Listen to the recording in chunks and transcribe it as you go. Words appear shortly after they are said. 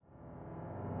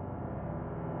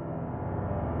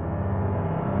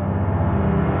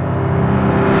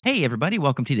Hey, everybody!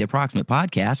 Welcome to the Approximate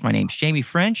Podcast. My name's Jamie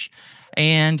French,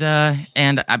 and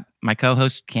my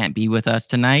co-host can't be with us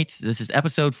tonight. This is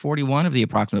episode 41 of the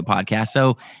Approximate Podcast.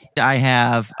 So I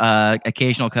have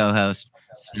occasional co-host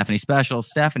Stephanie Special.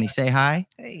 Stephanie, say hi.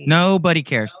 Hey. Nobody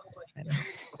cares. I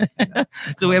know.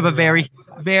 So we have a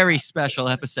very special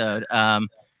episode. Now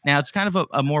it's kind of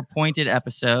a more pointed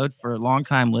episode for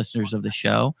longtime listeners of the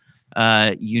show.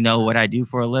 You know what I do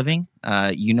for a living.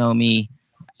 You know me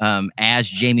as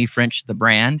Jamie French, the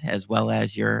brand, as well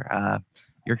as your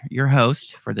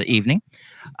host for the evening.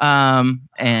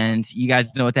 And you guys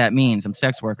know what that means. I'm a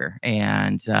sex worker,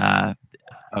 and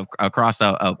across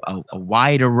a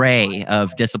wide array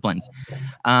of disciplines.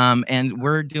 And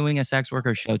we're doing a sex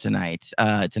worker show tonight.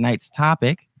 Tonight's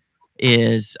topic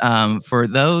is for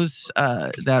those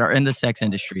that are in the sex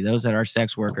industry, those that are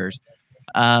sex workers.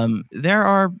 There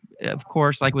are, of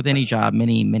course, like with any job,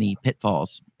 many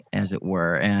pitfalls, as it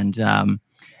were, and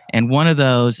one of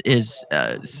those is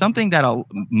something that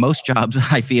most jobs,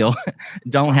 I feel,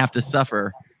 don't have to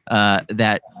suffer.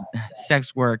 That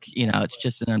sex work, it's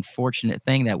just an unfortunate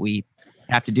thing that we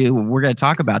have to do. We're going to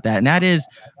talk about that, and that is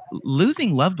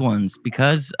losing loved ones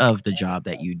because of the job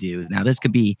that you do. Now, this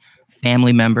could be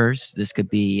family members, this could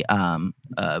be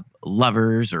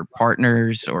lovers or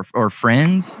partners or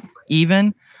friends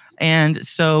even. And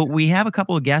so we have a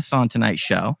couple of guests on tonight's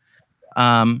show.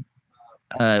 I'll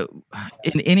tell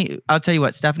you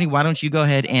what, Stephanie, why don't you go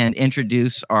ahead and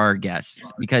introduce our guests,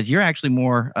 because you're actually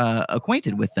more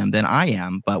acquainted with them than I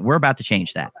am, but we're about to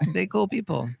change that. They cool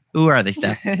people. Who are they,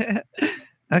 Steph?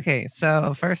 Okay,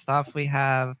 so first off, we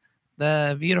have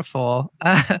the beautiful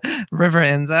River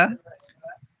Enza.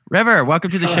 River, welcome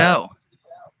to the show.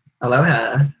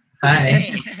 Aloha. Hi.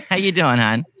 Hey, how you doing,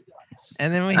 hon?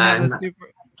 And then we have the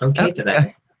super... Okay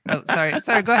today. Oh,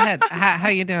 sorry. Go ahead. How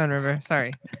you doing, River?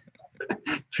 Sorry.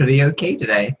 Pretty okay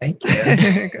today. Thank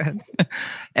you. Good.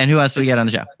 And who else we get on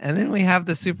the show? And then we have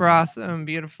the super awesome,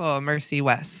 beautiful Mercy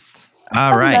West.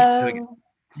 All right. Hello.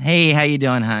 Hey, how you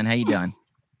doing, hon? How you doing?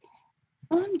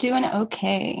 I'm doing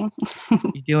okay.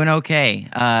 You doing okay?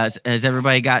 Has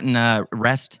everybody gotten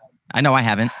rest? I know I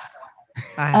haven't.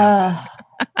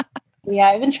 Yeah,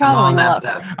 I've been traveling a lot.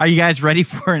 Are you guys ready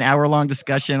for an hour-long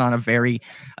discussion on a very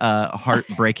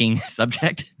heartbreaking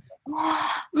subject?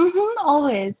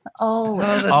 Always. Oh,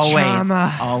 the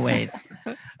trauma. Always.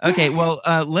 Okay, well,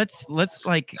 let's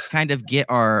like kind of get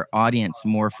our audience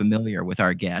more familiar with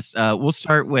our guests. We'll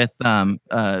start with I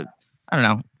don't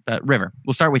know, River.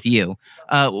 We'll start with you.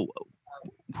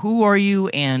 Who are you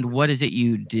and what is it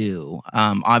you do?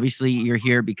 Obviously, you're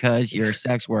here because you're a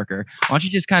sex worker. Why don't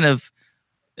you just kind of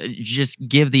just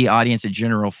give the audience a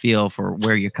general feel for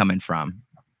where you're coming from?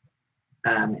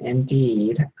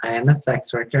 Indeed, I am a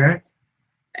sex worker.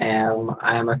 I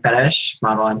am a fetish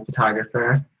model and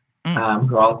photographer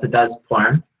who also does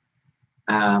porn.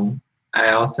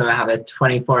 I also have a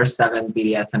 24/7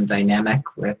 BDSM dynamic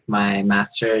with my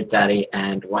master, daddy,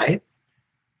 and wife,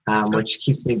 which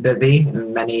keeps me busy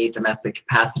in many domestic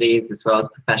capacities as well as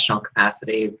professional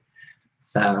capacities.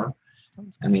 So,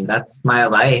 I mean, that's my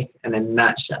life in a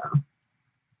nutshell.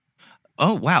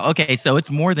 Oh, wow. Okay, so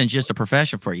it's more than just a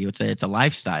profession for you. It's a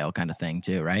lifestyle kind of thing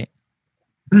too, right?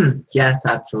 Yes,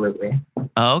 absolutely.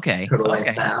 Oh, okay. Total Okay.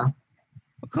 lifestyle.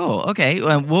 Cool. Okay.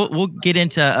 We'll get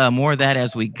into more of that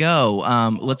as we go.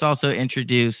 Let's also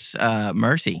introduce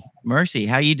Mercy. Mercy,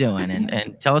 how you doing?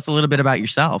 And tell us a little bit about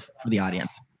yourself for the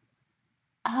audience.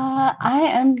 I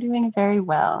am doing very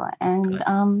well, and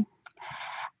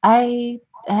I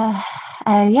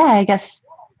guess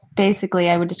basically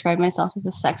I would describe myself as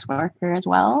a sex worker as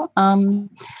well.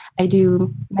 I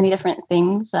do many different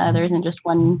things. There isn't just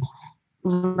one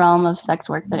realm of sex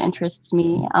work that interests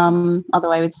me,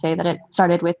 although I would say that it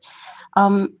started with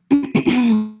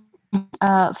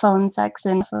phone sex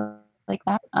and like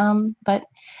that. But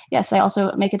yes, I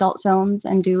also make adult films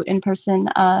and do in-person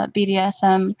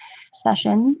BDSM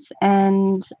sessions,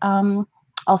 and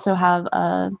also have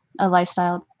a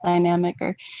lifestyle dynamic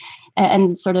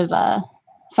and sort of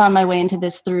found my way into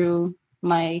this through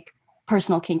my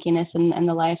personal kinkiness and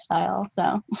the lifestyle.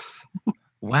 So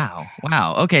Wow.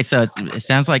 Okay, so it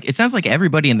sounds like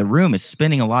everybody in the room is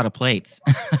spinning a lot of plates.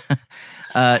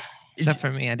 Except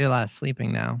for me, I do a lot of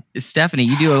sleeping now. Stephanie,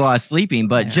 you do a lot of sleeping,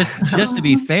 but Yeah. just to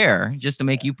be fair, just to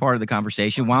make you part of the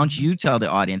conversation, why don't you tell the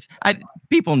audience?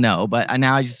 People know, but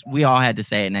now we all had to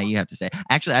say it. Now you have to say it.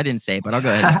 Actually, I didn't say it, but I'll go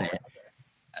ahead and say it.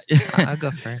 I'll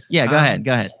go first. Yeah, go ahead.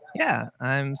 Go ahead. Yeah,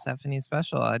 I'm Stephanie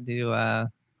Special. I do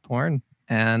porn,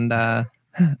 and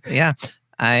yeah,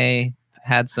 I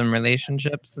had some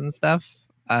relationships and stuff.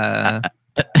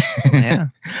 Yeah.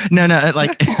 No,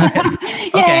 like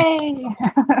Yay!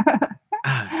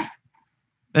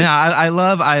 No, I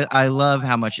love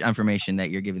how much information that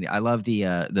you're giving. I love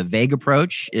the vague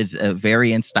approach is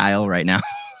very in style right now.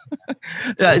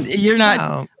 You're not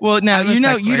No, well now. I'm a You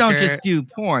know sex you don't worker. just do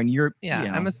porn. You're yeah, you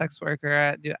know, I'm a sex worker.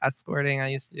 I do escorting. I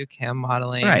used to do cam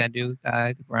modeling. Right. I do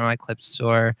run my clip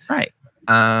store. right.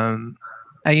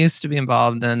 I used to be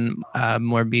involved in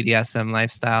more BDSM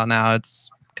lifestyle. Now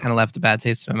it's kind of left a bad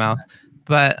taste in my mouth.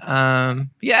 But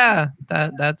yeah,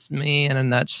 that's me in a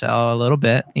nutshell, a little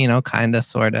bit. Kind of,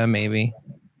 sort of, maybe.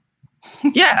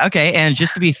 Yeah. Okay. And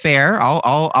just to be fair,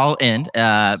 I'll end.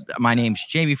 My name's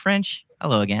Jamie French.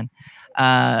 Hello again.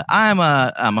 I'm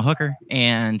a hooker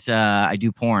and I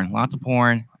do porn, lots of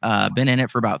porn. Been in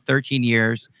it for about 13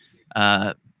 years.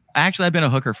 Actually, I've been a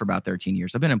hooker for about 13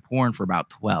 years. I've been in porn for about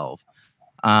 12.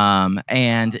 And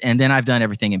then I've done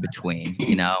everything in between.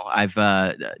 I've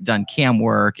done cam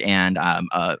work and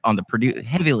on the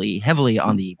heavily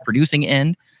on the producing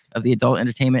end of the adult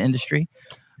entertainment industry.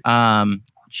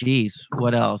 Geez,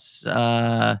 what else?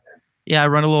 Yeah, I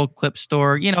run a little clip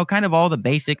store. Kind of all the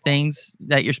basic things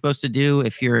that you're supposed to do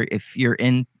if you're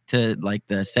into like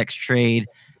the sex trade,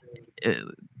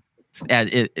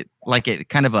 like it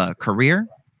kind of a career.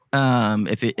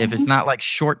 If it's not like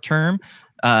short term,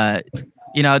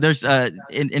 there's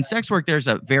in sex work there's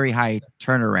a very high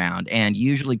turnaround, and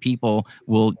usually people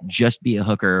will just be a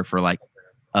hooker for like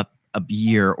a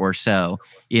year or so,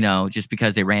 just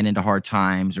because they ran into hard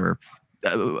times or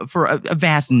for a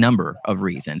vast number of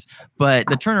reasons. But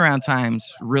the turnaround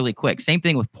time's really quick. Same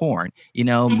thing with porn,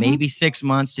 maybe 6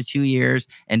 months to 2 years,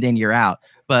 and then you're out.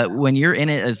 But when you're in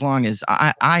it as long as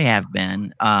I have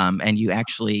been, and you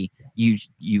actually you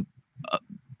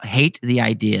hate the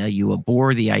idea, you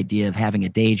abhor the idea of having a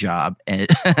day job, and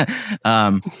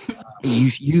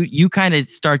you kind of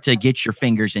start to get your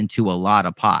fingers into a lot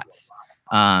of pots.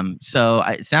 So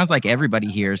it sounds like everybody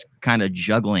here is kind of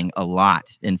juggling a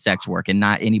lot in sex work, and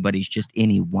not anybody's just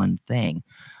any one thing,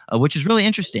 which is really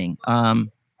interesting.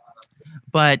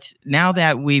 But now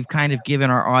that we've kind of given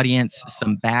our audience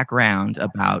some background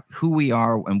about who we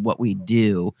are and what we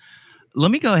do, let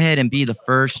me go ahead and be the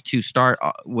first to start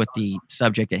with the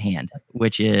subject at hand,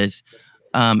 which is,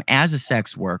 as a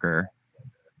sex worker,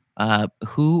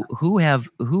 who have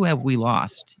we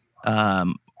lost,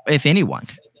 if anyone?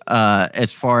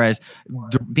 As far as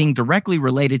being directly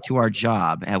related to our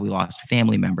job, have we lost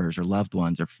family members or loved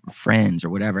ones or friends or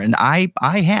whatever? And I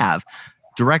have,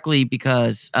 directly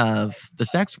because of the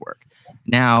sex work.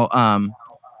 Now,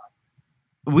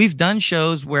 we've done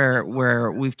shows where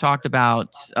we've talked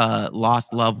about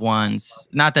lost loved ones.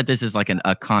 Not that this is like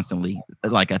a constantly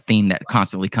like a theme that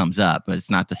constantly comes up, but it's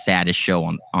not the saddest show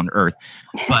on earth.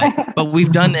 But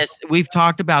we've done this. We've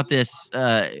talked about this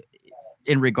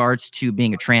in regards to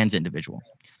being a trans individual,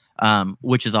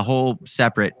 which is a whole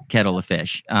separate kettle of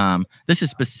fish. This is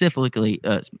specifically,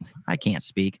 I can't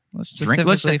speak. Let's drink.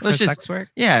 Let's for just sex work.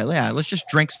 yeah. Let's just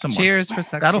drink some more. Cheers for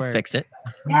sex That'll work. fix it.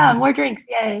 Yeah, more drinks.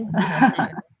 Yay.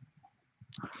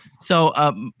 So,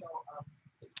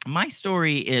 my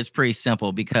story is pretty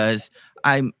simple because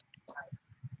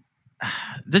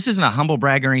this isn't a humble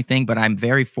brag or anything, but I'm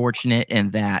very fortunate in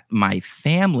that my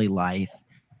family life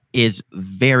is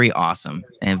very awesome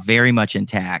and very much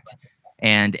intact.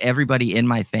 And everybody in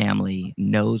my family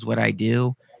knows what I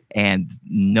do, and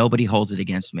nobody holds it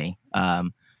against me.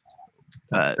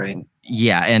 That's great.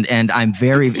 Yeah, and I'm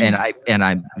very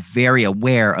I'm very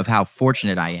aware of how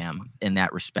fortunate I am in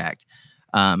that respect.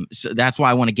 So that's why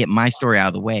I want to get my story out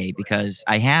of the way, because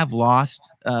I have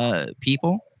lost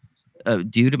people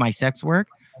due to my sex work,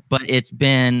 but it's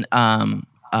been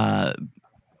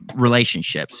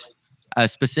relationships.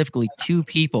 Specifically 2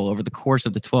 people over the course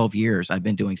of the 12 years I've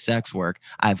been doing sex work,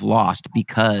 I've lost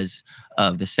because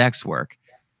of the sex work.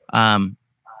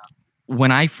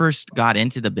 When I first got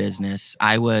into the business,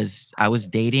 I was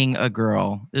dating a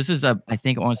girl. This is I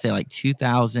think I want to say like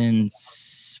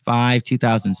 2005,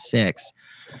 2006.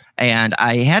 And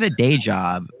I had a day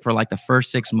job for like the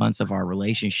first 6 months of our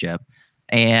relationship.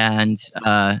 And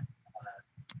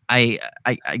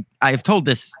I've told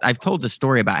this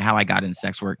story about how I got into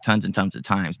sex work tons and tons of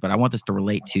times, but I want this to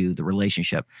relate to the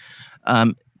relationship.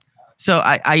 So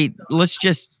I let's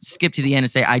just skip to the end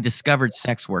and say I discovered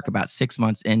sex work about 6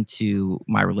 months into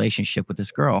my relationship with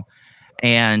this girl,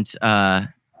 and I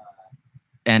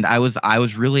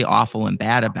was really awful and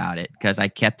bad about it because I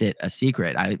kept it a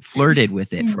secret. I flirted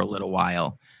with it for a little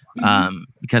while,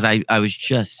 because I was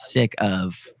just sick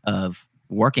of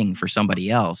working for somebody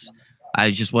else. I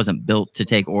just wasn't built to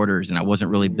take orders, and I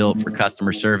wasn't really built for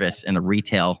customer service in a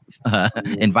retail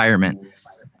environment.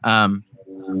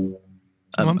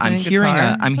 Someone I'm playing hearing guitar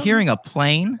a or I'm something? hearing a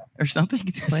plane or something.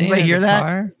 Does Playing anybody a hear that?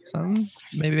 guitar, something?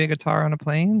 Maybe a guitar on a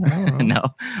plane. I don't know.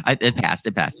 No, it passed.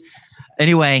 It passed.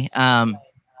 Anyway, I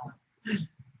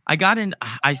got in.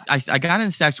 I got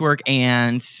into sex work,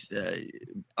 and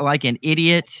like an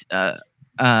idiot,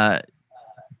 I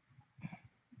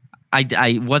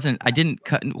wasn't. I didn't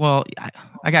cut. Well,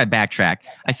 I got to backtrack.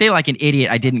 I say like an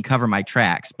idiot. I didn't cover my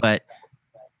tracks, but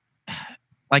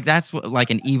like that's what like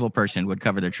an evil person would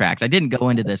cover their tracks. I didn't go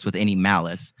into this with any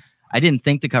malice. I didn't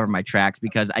think to cover my tracks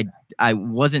because I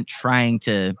wasn't trying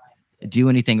to do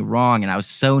anything wrong, and I was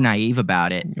so naive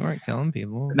about it. You weren't killing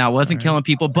people. Now, I wasn't Sorry. killing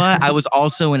people, but I was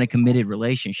also in a committed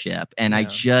relationship, and I Yeah.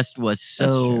 just was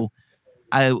true.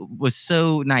 I was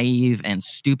so naive and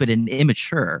stupid and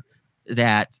immature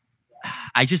that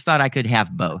I just thought I could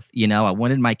have both. You know, I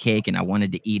wanted my cake and I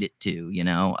wanted to eat it too. You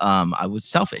know, I was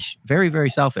selfish, very,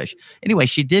 very selfish. Anyway,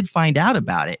 she did find out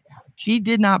about it. She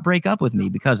did not break up with me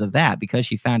because of that, because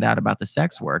she found out about the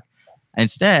sex work.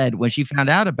 Instead, when she found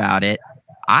out about it,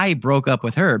 I broke up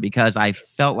with her because I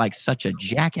felt like such a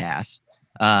jackass.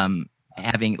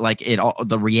 Having like it all,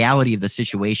 the reality of the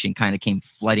situation kind of came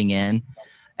flooding in,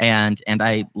 and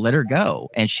I let her go,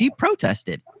 and she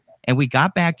protested, and we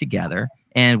got back together,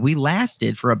 and we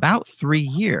lasted for about 3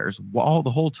 years, all the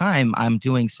whole time I'm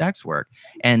doing sex work.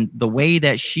 And the way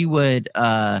that she would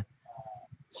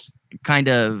kind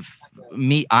of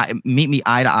meet me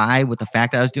eye to eye with the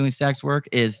fact that I was doing sex work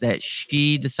is that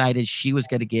she decided she was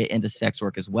going to get into sex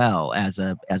work as well as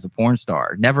a porn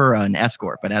star, never an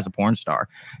escort, but as a porn star,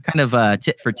 kind of a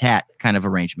tit for tat kind of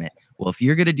arrangement. Well, if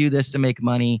you're going to do this to make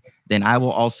money, then I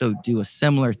will also do a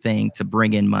similar thing to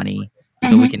bring in money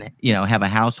so we can, you know, have a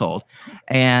household.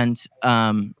 And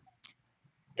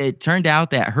it turned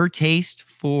out that her taste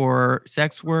for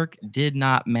sex work did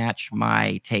not match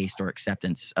my taste or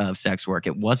acceptance of sex work.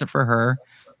 It wasn't for her.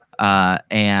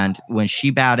 And when she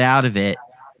bowed out of it,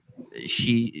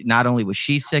 she not only was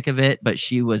she sick of it, but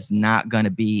she was not going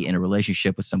to be in a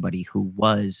relationship with somebody who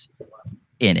was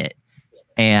in it.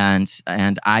 And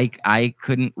I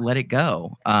couldn't let it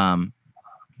go.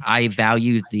 I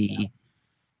valued the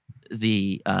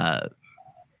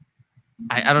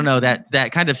I don't know,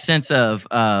 that kind of sense of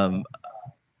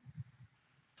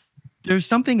there's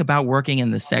something about working in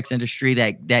the sex industry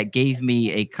that gave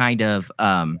me a kind of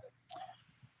an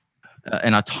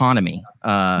autonomy.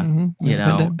 You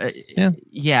know, Yeah.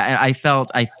 yeah, and I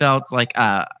felt like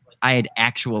I had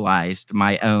actualized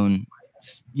my own.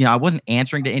 You know, I wasn't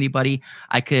answering to anybody.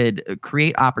 I could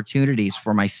create opportunities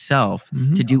for myself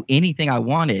to do anything I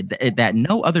wanted that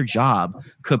no other job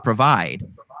could provide.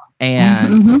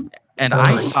 And and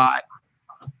I thought,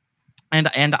 and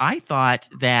I thought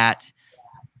that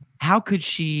how could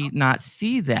she not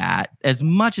see that as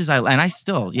much as and I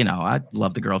still, you know, I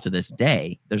love the girl to this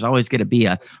day. There's always going to be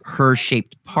a her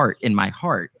shaped part in my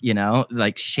heart, you know,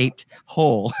 like shaped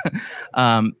hole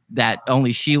that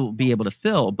only she will be able to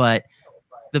fill. But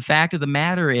the fact of the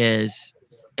matter is,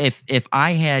 if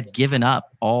I had given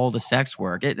up all the sex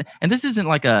work, and this isn't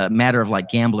like a matter of like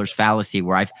gambler's fallacy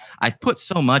where I've put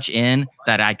so much in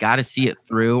that I got to see it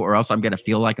through or else I'm going to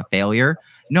feel like a failure.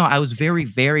 No, I was very,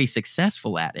 very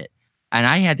successful at it. And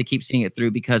I had to keep seeing it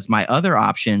through because my other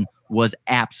option was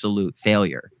absolute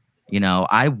failure. You know,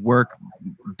 I work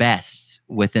best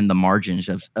within the margins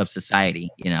of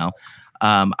society, you know.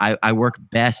 I work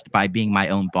best by being my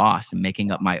own boss and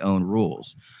making up my own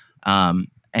rules.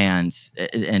 And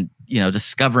you know,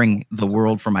 discovering the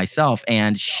world for myself.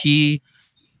 And she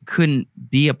couldn't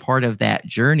be a part of that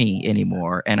journey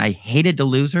anymore. And I hated to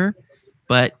lose her,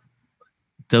 but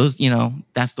those, you know,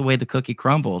 that's the way the cookie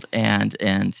crumbled. And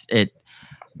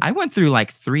I went through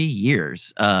like 3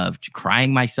 years of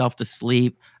crying myself to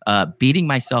sleep, beating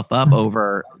myself up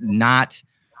over not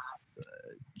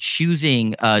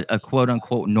choosing a quote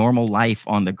unquote normal life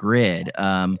on the grid,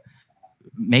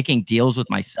 making deals with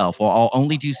myself. Well, I'll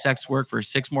only do sex work for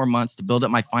 6 more months to build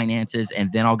up my finances,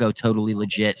 and then I'll go totally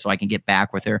legit so I can get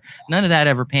back with her. None of that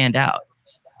ever panned out.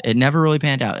 It never really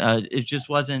panned out. It just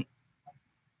wasn't,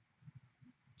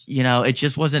 you know, it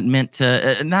just wasn't meant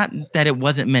to, not that it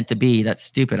wasn't meant to be. That's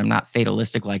stupid. I'm not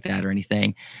fatalistic like that or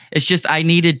anything. It's just I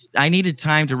needed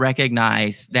time to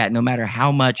recognize that no matter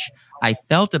how much I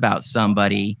felt about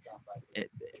somebody,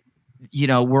 you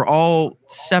know, we're all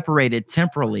separated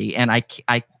temporally, and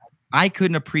I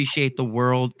couldn't appreciate the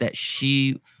world that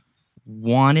she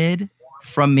wanted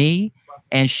from me,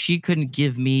 and she couldn't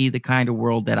give me the kind of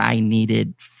world that I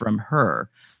needed from her.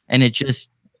 And it just,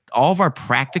 all of our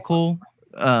practical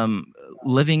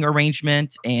living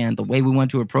arrangement and the way we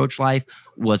want to approach life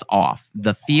was off.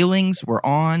 The feelings were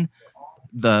on,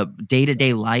 the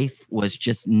day-to-day life was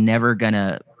just never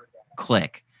gonna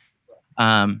click.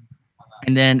 And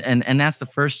then and that's the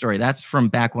first story. That's from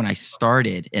back when I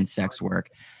started in sex work.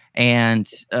 And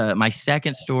my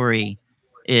second story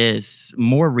is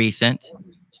more recent.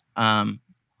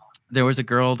 There was a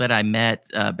girl that I met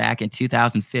back in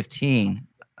 2015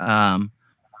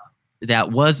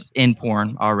 that was in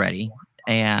porn already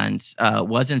and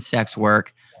was in sex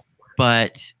work.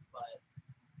 But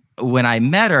when I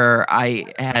met her,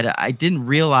 I didn't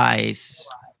realize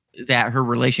that her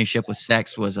relationship with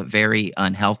sex was a very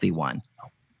unhealthy one.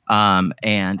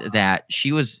 And that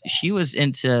she was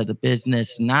into the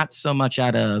business not so much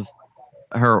out of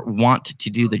her want to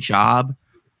do the job,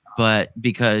 but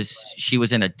because she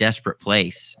was in a desperate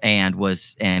place and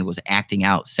was acting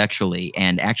out sexually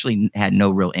and actually had no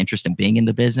real interest in being in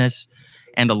the business.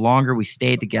 And the longer we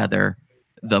stayed together,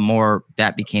 the more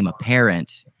that became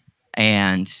apparent.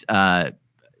 And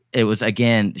it was,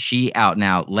 again, she out and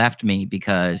out left me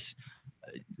because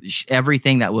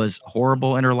everything that was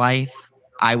horrible in her life,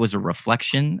 I was a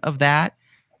reflection of that.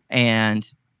 And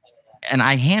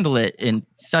I handle it in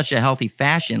such a healthy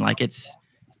fashion. Like it's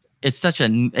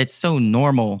so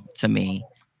normal to me,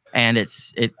 and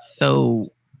it's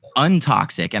so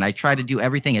untoxic. And I try to do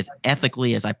everything as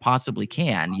ethically as I possibly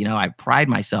can. You know, I pride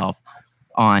myself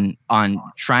on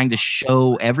trying to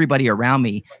show everybody around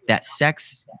me that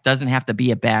sex doesn't have to be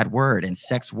a bad word, and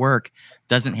sex work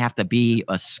doesn't have to be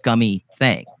a scummy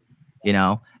thing, you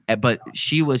know. But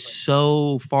she was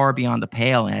so far beyond the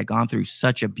pale and had gone through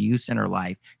such abuse in her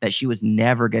life that she was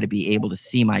never going to be able to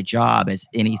see my job as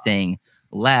anything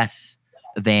less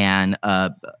than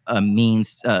a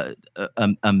means to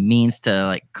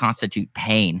like constitute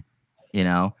pain, you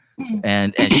know.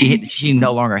 And she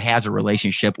no longer has a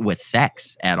relationship with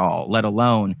sex at all, let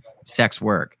alone sex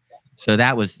work. So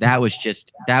that was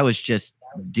just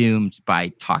doomed by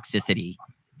toxicity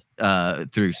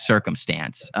through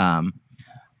circumstance.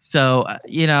 So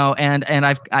you know, and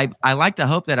I like to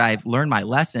hope that I've learned my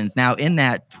lessons. Now, in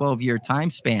that 12-year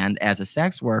time span as a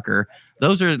sex worker,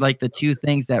 those are like the two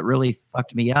things that really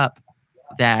fucked me up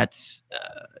that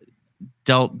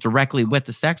dealt directly with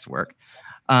the sex work.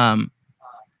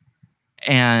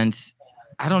 And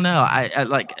I don't know, I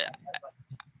like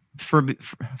for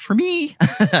me,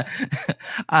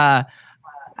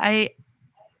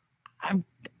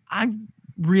 I'm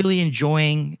really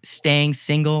enjoying staying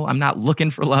single. I'm not looking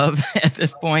for love at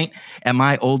this point at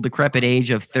my old decrepit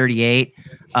age of 38.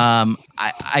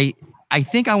 I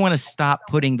think I want to stop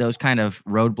putting those kind of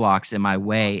roadblocks in my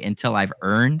way until I've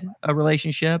earned a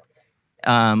relationship,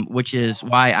 which is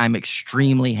why I'm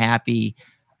extremely happy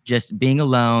just being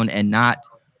alone and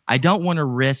I don't want to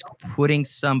risk putting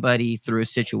somebody through a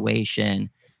situation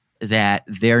that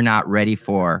they're not ready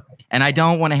for. And I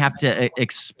don't want to have to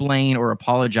explain or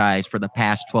apologize for the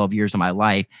past 12 years of my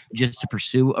life just to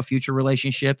pursue a future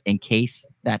relationship in case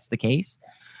that's the case.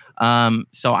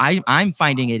 So I'm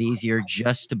finding it easier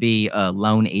just to be a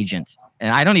lone agent.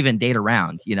 And I don't even date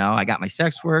around, you know. I got my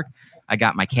sex work, I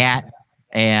got my cat,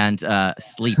 and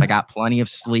sleep. I got plenty of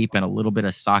sleep and a little bit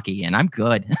of sake, and I'm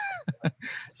good.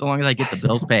 So long as I get the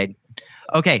bills paid.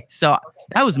 Okay, so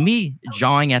that was me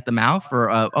jawing at the mouth for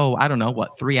I don't know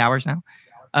what, 3 hours now.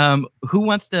 Who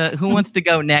wants to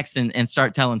go next and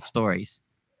start telling stories?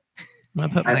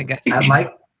 I'd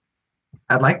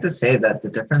like to say that the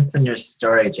difference in your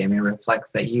story, Jamie,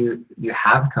 reflects that you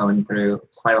have gone through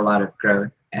quite a lot of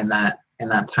growth in that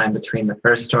time between the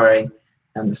first story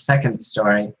and the second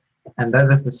story. And though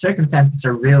the circumstances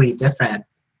are really different,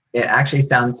 it actually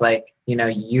sounds like, you know,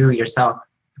 you yourself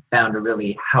found a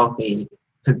really healthy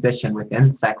position within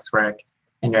sex work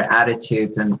and your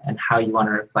attitudes and how you want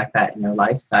to reflect that in your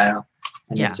lifestyle.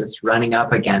 And It's just running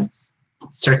up against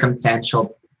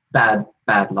circumstantial bad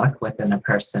luck within a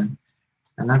person.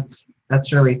 And that's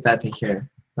really sad to hear.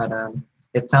 But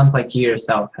it sounds like you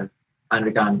yourself have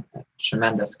undergone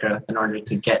tremendous growth in order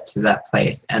to get to that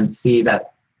place and see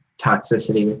that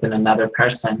toxicity within another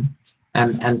person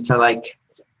and to like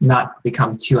not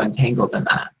become too entangled in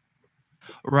that.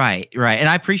 Right. And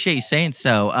I appreciate you saying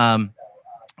so.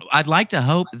 I'd like to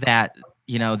hope that,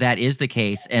 you know, that is the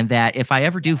case, and that if I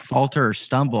ever do falter or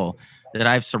stumble, that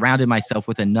I've surrounded myself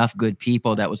with enough good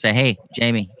people that will say, "Hey,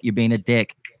 Jamie, you're being a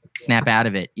dick. Snap out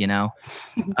of it." You know,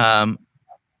 I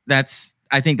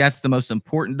think that's the most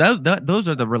important. Those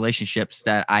are the relationships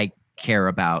that I care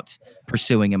about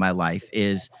pursuing in my life,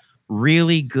 is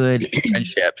really good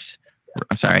friendships.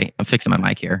 I'm sorry, I'm fixing my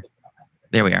mic here.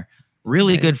 There we are.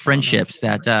 Really good friendships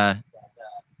that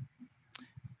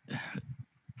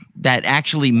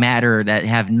actually matter, that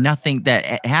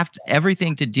have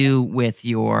everything to do with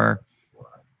your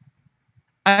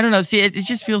I don't know. See, it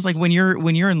just feels like when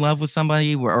you're in love with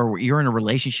somebody or you're in a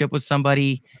relationship with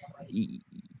somebody,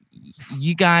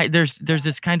 you guys, there's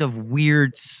this kind of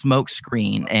weird smoke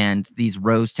screen and these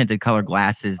rose tinted color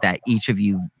glasses that each of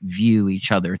you view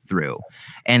each other through,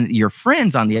 and your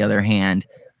friends, on the other hand,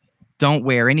 don't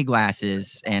wear any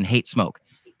glasses and hate smoke,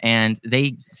 and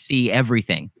they see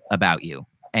everything about you,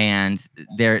 and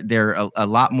they're a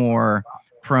lot more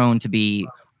prone to be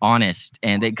honest,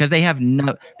 and because they have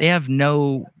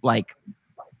no like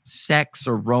sex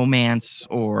or romance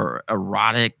or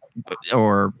erotic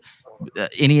or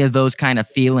any of those kind of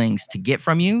feelings to get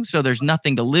from you, so there's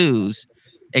nothing to lose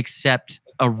except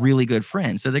a really good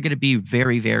friend, so they're going to be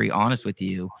very, very honest with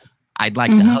you. I'd like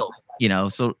to hope,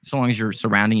 so long as you're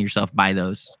surrounding yourself by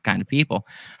those kind of people.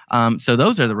 So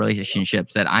those are the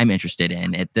relationships that I'm interested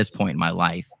in at this point in my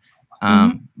life.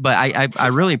 But I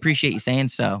really appreciate you saying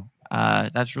so.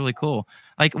 That's really cool.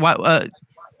 Like what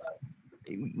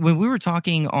when we were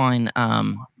talking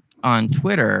on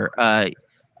Twitter,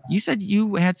 you said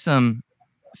you had some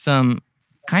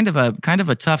kind of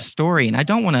a tough story, and I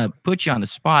don't want to put you on the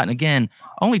spot. And again,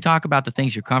 only talk about the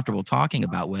things you're comfortable talking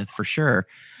about with, for sure.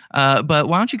 But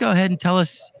why don't you go ahead and tell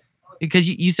us, because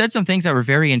you said some things that were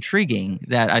very intriguing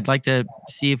that I'd like to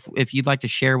see if you'd like to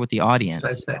share with the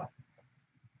audience.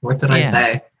 What did I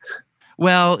say?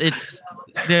 Well, it's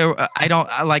there. I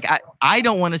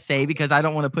don't want to say, because I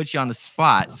don't want to put you on the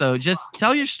spot. So just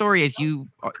tell your story as you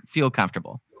feel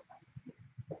comfortable.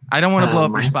 I don't want to blow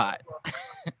up your spot.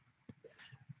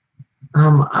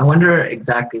 I wonder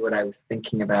exactly what I was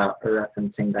thinking about or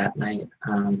referencing that night.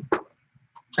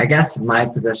 I guess my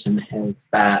position is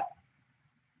that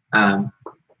I'm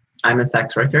a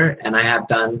sex worker, and I have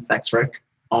done sex work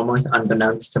almost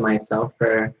unbeknownst to myself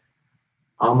for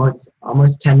almost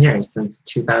 10 years, since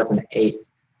 2008.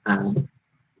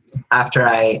 After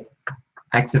I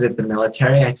exited the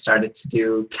military, I started to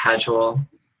do casual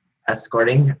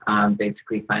escorting,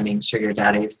 basically finding sugar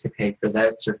daddies to pay for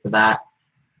this or for that.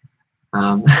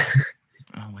 Wow.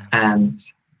 And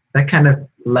that kind of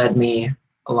led me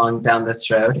along down this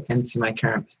road into my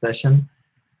current position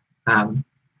and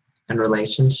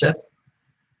relationship.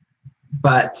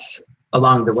 But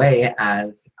along the way,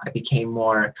 as I became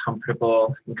more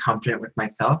comfortable and confident with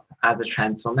myself as a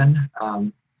trans woman,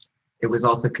 it was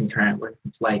also concurrent with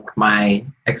like my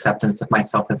acceptance of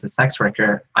myself as a sex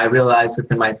worker. I realized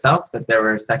within myself that there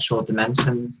were sexual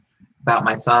dimensions about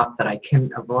myself that I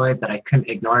couldn't avoid, that I couldn't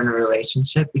ignore in a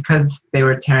relationship, because they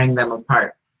were tearing them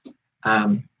apart.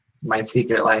 My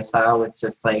secret lifestyle was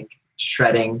just like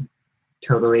shredding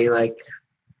totally like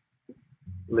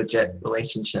legit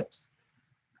relationships.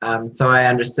 So I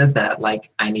understood that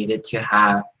like I needed to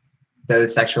have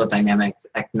those sexual dynamics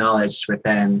acknowledged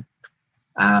within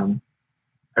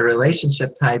a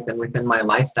relationship type and within my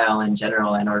lifestyle in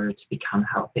general in order to become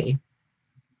healthy.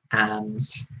 And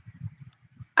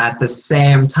at the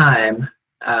same time,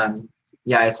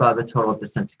 I saw the total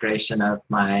disintegration of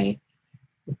my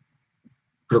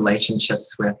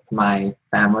relationships with my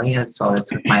family as well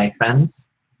as with my friends.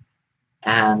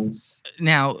 And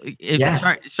now,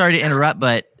 sorry to interrupt,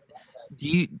 but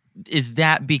is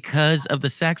that because of the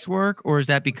sex work, or is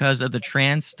that because of the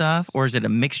trans stuff, or is it a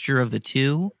mixture of the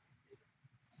two?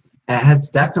 It has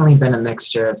definitely been a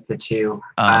mixture of the two.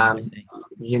 And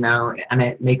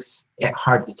it makes it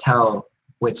hard to tell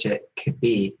which it could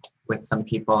be with some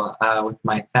people. With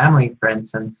my family, for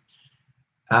instance,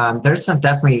 there's some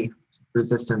definitely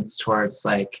resistance towards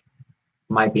like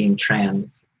my being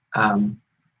trans.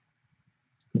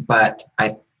 But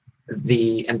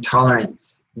the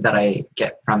intolerance that I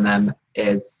get from them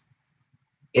is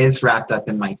wrapped up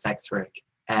in my sex work,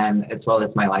 and as well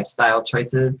as my lifestyle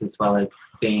choices, as well as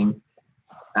being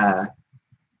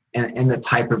in the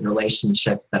type of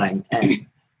relationship that I'm in.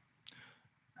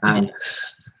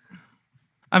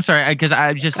 I'm sorry, because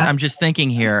I'm just thinking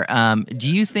here. Do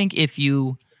you think if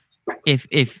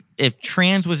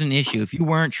trans was an issue, if you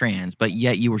weren't trans but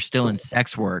yet you were still in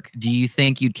sex work, do you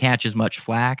think you'd catch as much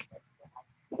flack?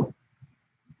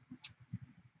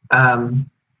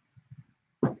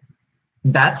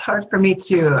 That's hard for me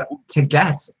to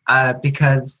guess,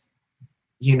 because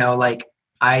like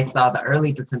I saw the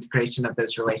early disintegration of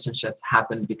those relationships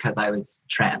happen because I was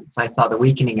trans. I saw the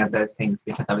weakening of those things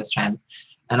because I was trans,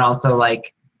 and also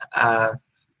like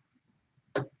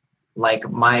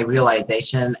my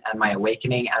realization and my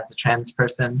awakening as a trans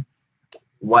person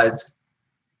was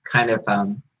kind of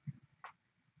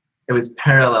it was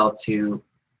parallel to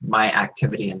my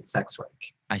activity in sex work.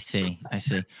 I see.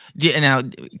 Now,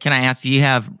 can I ask,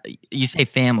 you say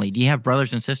family, do you have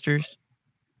brothers and sisters?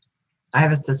 I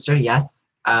have a sister, yes.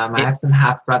 I have some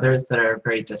half brothers that are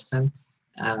very distant.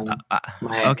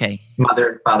 My Okay, mother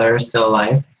and father are still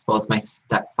alive, as well as my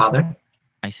stepfather.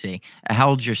 I see. How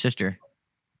old's your sister?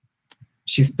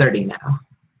 She's 30 now.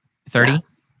 30?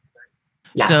 Yes.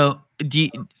 Yeah. So,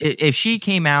 if she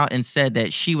came out and said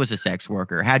that she was a sex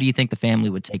worker, how do you think the family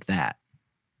would take that?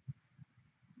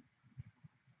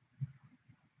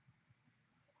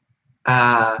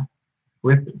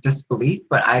 With disbelief,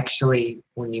 but actually,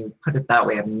 when you put it that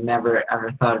way, I've never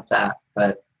ever thought of that.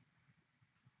 But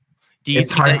Do you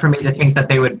it's think hard that, for me to think that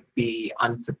they would be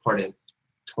unsupportive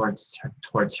towards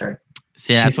her.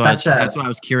 see, that's She's what such I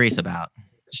was curious about.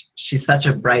 she's such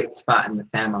a bright spot in the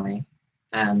family,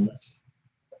 and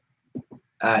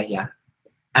yeah,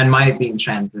 and my being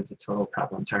trans is a total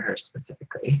problem to her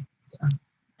specifically. So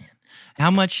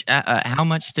How much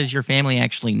does your family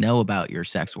actually know about your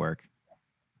sex work?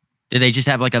 Do they just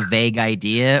have like a vague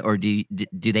idea, or do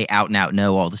they out and out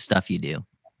know all the stuff you do?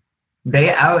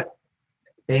 they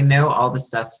know all the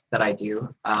stuff that I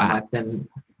do. I've been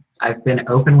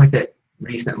open with it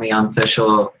recently on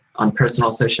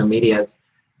personal social medias.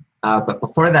 But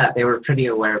before that, they were pretty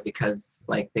aware because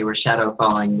like they were shadow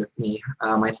following with me.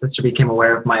 My sister became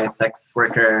aware of my sex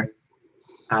worker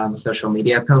social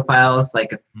media profiles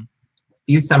like a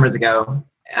few summers ago,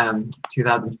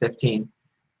 2015.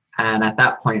 And at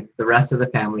that point, the rest of the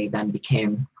family then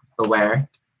became aware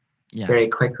very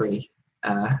quickly.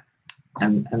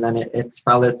 And then it's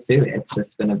followed suit. It's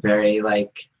just been a very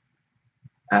like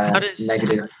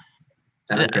negative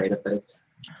downgrade of this.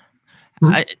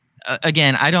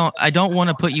 Again, I don't want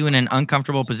to put you in an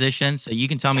uncomfortable position, so you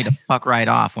can tell me to fuck right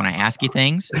off when I ask you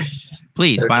things.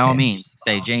 Please, by all means,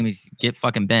 say, Jamie's get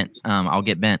fucking bent. I'll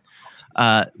get bent.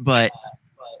 But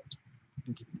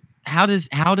how does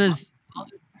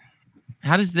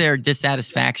their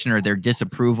dissatisfaction or their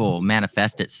disapproval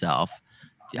manifest itself?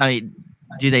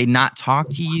 Do they not talk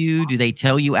to you? Do they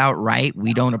tell you outright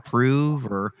we don't approve,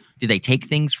 or do they take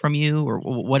things from you, or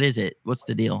what is it? What's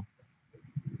the deal?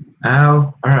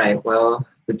 Oh, all right. Well,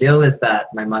 the deal is that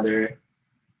my mother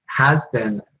has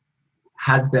been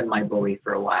my bully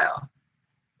for a while.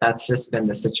 That's just been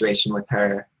the situation with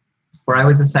her. Before I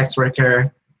was a sex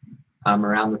worker,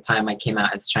 around the time I came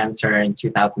out as transgender in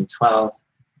 2012,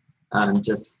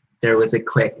 there was a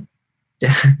quick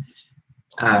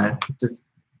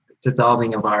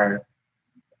dissolving of a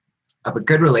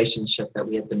good relationship that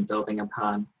we had been building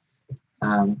upon.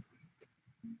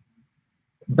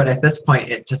 But at this point,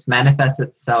 it just manifests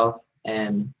itself,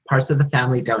 and parts of the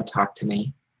family don't talk to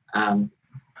me.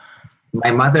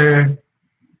 My mother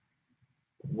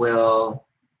will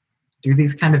do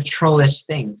these kind of trollish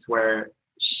things where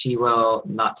she will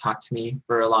not talk to me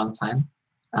for a long time.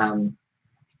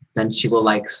 Then she will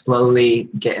like slowly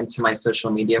get into my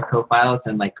social media profiles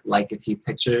and like a few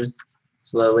pictures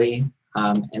slowly,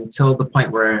 until the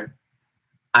point where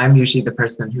I'm usually the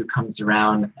person who comes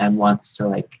around and wants to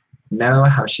like know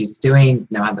how she's doing,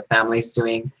 know how the family's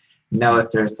doing, know if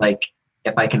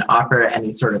I can offer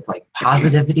any sort of like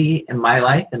positivity in my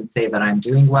life and say that I'm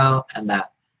doing well and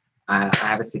that I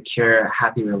have a secure,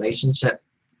 happy relationship,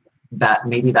 that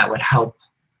maybe that would help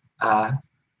her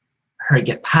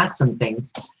get past some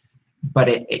things. But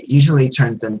it usually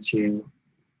turns into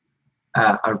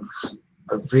a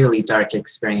really dark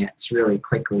experience really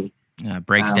quickly.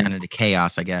 Breaks down into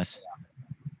chaos, I guess.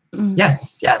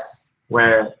 Yes.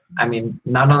 Where, I mean,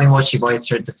 not only will she voice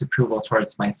her disapproval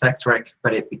towards my sex work,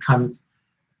 but it becomes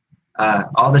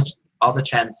all the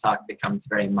trans talk becomes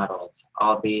very muddled.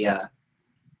 But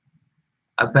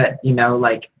you know,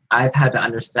 like I've had to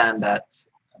understand that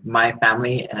my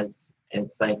family is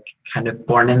like kind of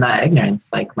born in that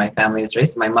ignorance. Like my family is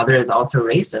racist. My mother is also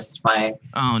racist.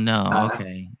 Oh no.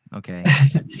 Okay.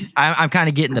 I'm kind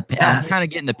of getting I'm kind of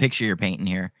getting the picture you're painting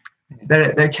here.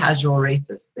 They're casual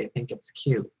racists. They think it's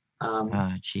cute.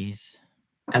 Jeez.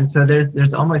 And so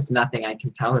there's almost nothing I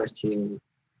can tell her to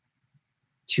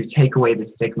take away the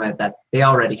stigma that they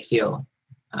already feel.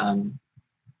 And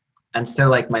so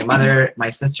like my mother,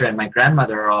 my sister, and my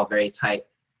grandmother are all very tight.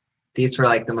 These were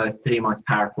like the three most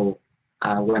powerful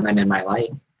women in my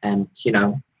life. And, you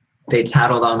know, they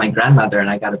tattled on my grandmother, and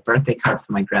I got a birthday card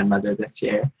from my grandmother this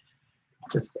year,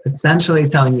 just essentially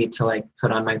telling me to like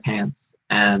put on my pants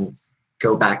and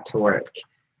go back to work.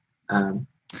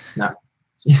 Not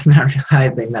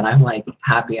realizing that I'm like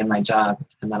happy in my job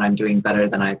and that I'm doing better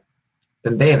than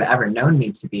they have ever known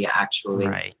me to be, actually.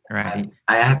 Right.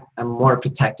 I'm more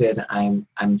protected. I'm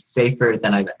safer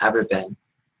than I've ever been,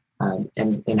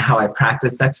 in how I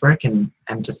practice sex work and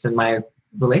just in my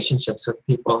relationships with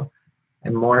people.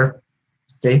 I'm more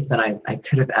safe than I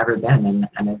could have ever been,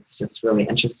 and it's just really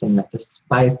interesting that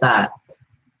despite that,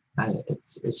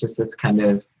 it's just this kind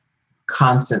of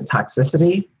constant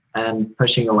toxicity and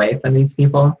pushing away from these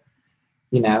people,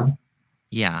 you know?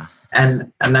 Yeah.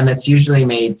 And then it's usually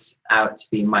made out to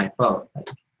be my fault. Like,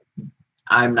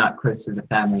 I'm not close to the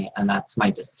family, and that's my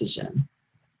decision.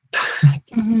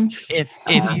 Mhm.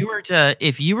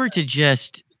 If you were to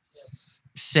just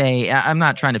say, I'm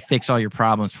not trying to fix all your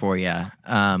problems for you,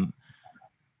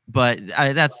 but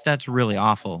that's really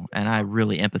awful, and I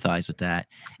really empathize with that.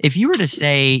 If you were to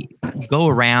say, go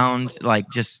around, like,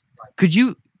 just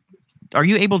are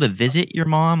you able to visit your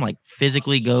mom, like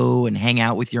physically go and hang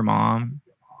out with your mom?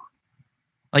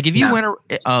 Like if you No.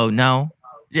 oh no,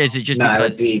 is it just No,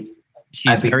 because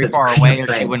she's I'd be very far physically away, or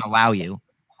she afraid. wouldn't allow you?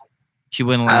 She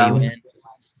wouldn't allow you in.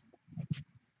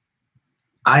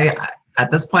 At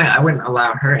this point, I wouldn't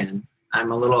allow her in.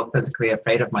 I'm a little physically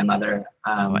afraid of my mother.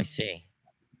 Oh, I see.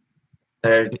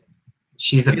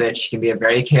 She can be a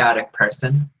very chaotic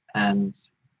person, and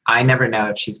I never know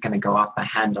if she's going to go off the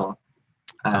handle.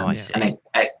 I see. And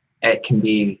it can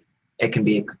be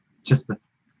just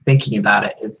thinking about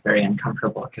it is very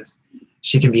uncomfortable, because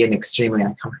she can be an extremely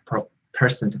uncomfortable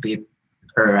person to be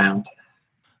around.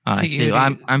 I see.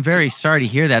 I'm very sorry to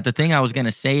hear that. The thing I was going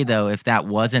to say, though, if that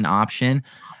was an option,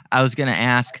 I was going to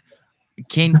ask,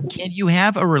 can you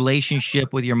have a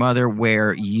relationship with your mother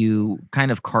where you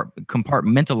kind of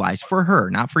compartmentalize, for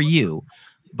her, not for you,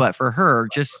 but for her,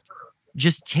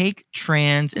 just take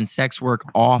trans and sex work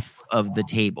off of the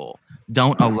table.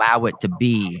 Don't allow it to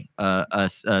be a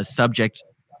subject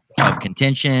of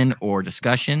contention or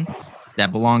discussion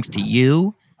that belongs to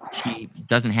you. She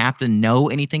doesn't have to know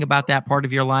anything about that part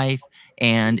of your life.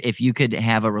 And if you could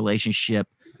have a relationship,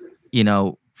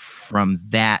 from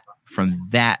that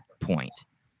point,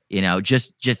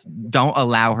 just don't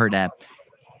allow her to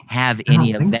have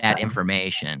any of that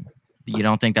information. You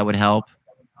don't think that would help?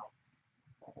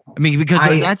 I mean, because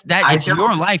it's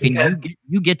your life, and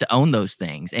you get to own those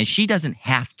things, and she doesn't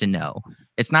have to know.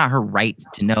 It's not her right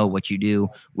to know what you do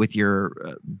with your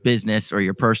business or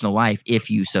your personal life, if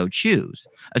you so choose.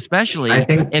 Especially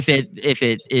if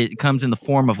it comes in the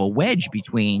form of a wedge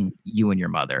between you and your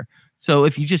mother. So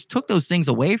if you just took those things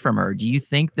away from her, do you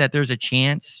think that there's a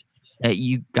chance that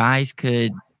you guys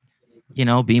could,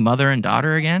 be mother and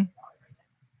daughter again?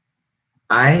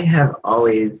 I have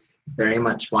always very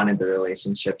much wanted the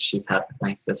relationship she's had with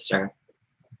my sister.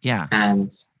 Yeah.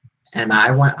 And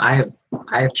I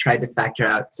have tried to factor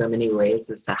out so many ways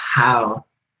as to how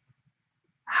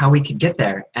we could get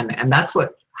there. And that's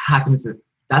what happens.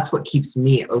 That's what keeps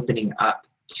me opening up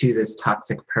to this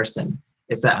toxic person,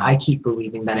 is that I keep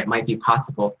believing that it might be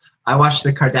possible. I watch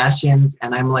the Kardashians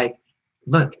and I'm like,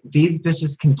 look, these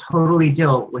bitches can totally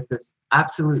deal with this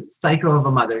absolute psycho of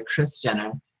a mother, Kris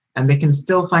Jenner, and they can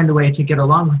still find a way to get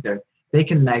along with her. They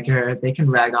can nag her, they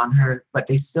can rag on her, but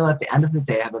they still, at the end of the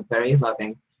day, have a very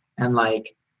loving and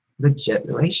legit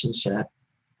relationship.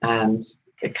 And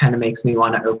it kind of makes me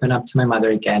want to open up to my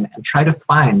mother again and try to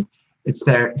find, is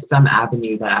there some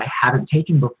avenue that I haven't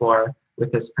taken before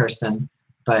with this person,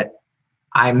 but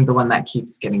I'm the one that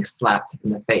keeps getting slapped in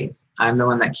the face. I'm the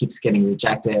one that keeps getting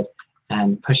rejected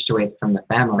and pushed away from the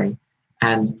family.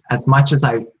 And as much as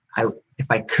if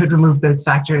I could remove those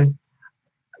factors,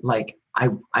 I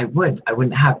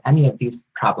wouldn't have any of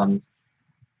these problems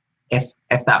if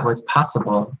that was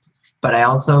possible. But I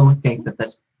also think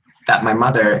that my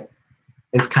mother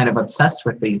is kind of obsessed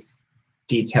with these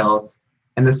details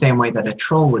in the same way that a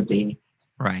troll would be.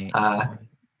 Right.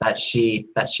 That she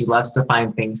loves to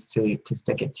find things to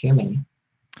stick it to me,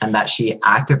 and that she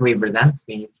actively resents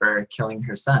me for killing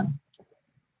her son.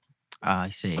 I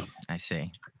see.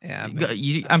 Yeah.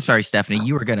 I'm sorry, Stephanie.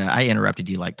 I interrupted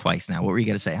you like twice now. What were you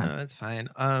gonna say? Huh? No, it's fine.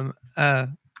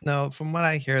 No, from what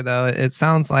I hear though, it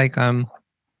sounds like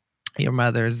your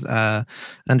mother's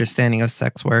understanding of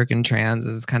sex work and trans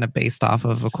is kind of based off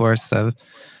of course, of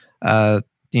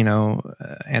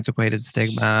antiquated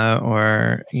stigma,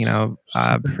 or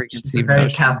preconceived. She's a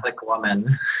very Catholic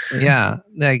woman. Yeah,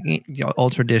 like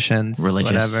old traditions,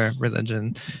 whatever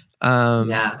religion,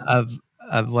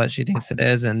 of what she thinks it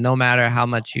is. And no matter how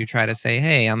much you try to say,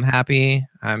 hey, I'm happy,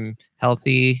 I'm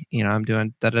healthy, I'm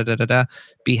doing da da da da da,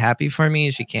 be happy for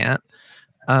me, she can't.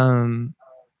 And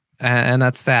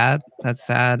that's sad.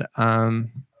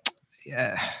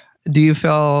 Yeah. Do you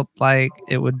feel like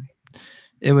it would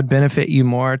benefit you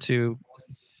more to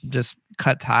just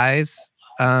cut ties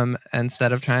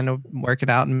instead of trying to work it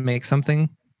out and make something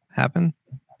happen?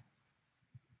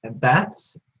 And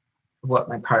that's what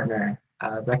my partner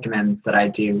recommends that I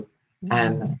do.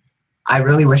 And I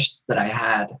really wish that I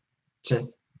had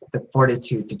just the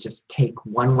fortitude to just take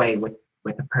one way with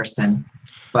a person.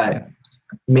 But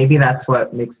maybe that's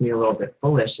what makes me a little bit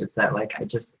foolish, is that like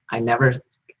I never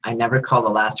call the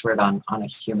last word on a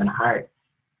human heart,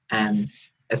 and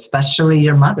especially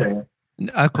your mother.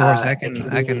 Of course, I It can can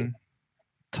I be- can It can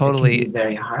totally be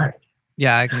very hard.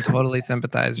 yeah, I can totally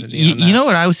sympathize with you You, on you that. know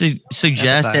what I would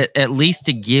suggest Empathize. at least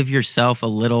to give yourself a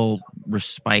little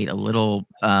respite, a little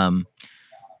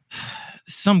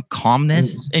some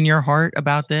calmness in your heart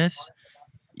about this.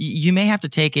 You may have to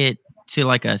take it to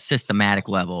like a systematic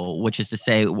level, which is to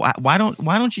say, why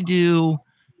don't you do?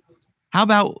 How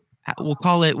about we'll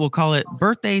call it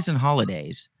birthdays and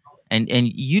holidays, and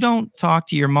you don't talk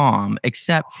to your mom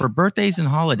except for birthdays and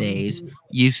holidays.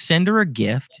 You send her a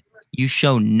gift. You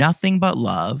show nothing but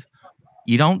love.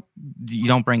 You don't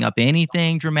bring up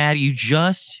anything dramatic. You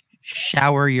just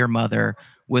shower your mother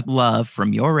with love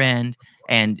from your end,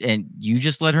 and you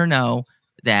just let her know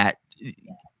that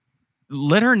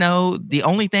the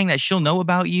only thing that she'll know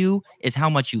about you is how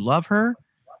much you love her,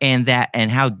 and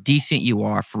how decent you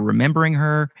are for remembering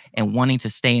her and wanting to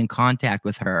stay in contact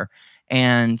with her.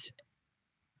 And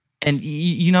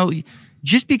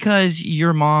just because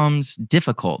your mom's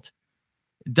difficult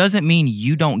doesn't mean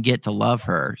you don't get to love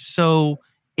her. So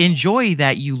enjoy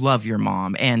that you love your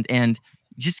mom, and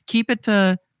just keep it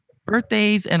to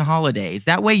birthdays and holidays.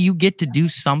 That way you get to do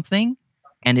something,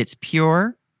 and it's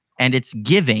pure, and it's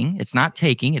giving. It's not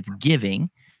taking, it's giving.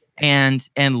 And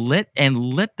let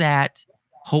that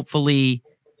hopefully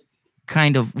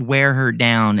kind of wear her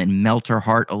down and melt her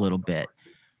heart a little bit,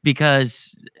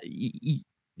 because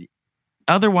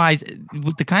otherwise,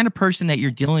 with the kind of person that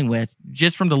you're dealing with,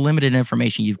 just from the limited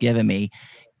information you've given me,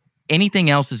 anything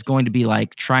else is going to be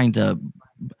like trying to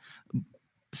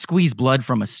squeeze blood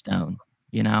from a stone,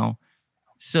 you know?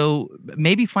 So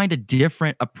maybe find a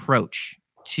different approach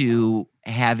to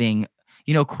having,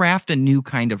 craft a new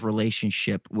kind of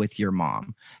relationship with your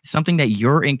mom, something that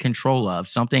you're in control of,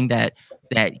 something that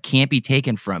can't be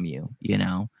taken from you,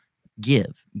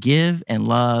 give and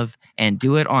love, and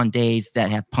do it on days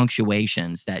that have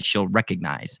punctuations that she'll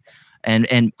recognize.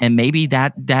 And maybe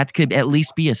that could at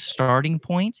least be a starting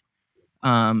point,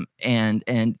 and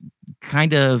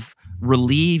kind of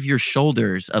relieve your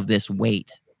shoulders of this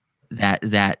weight that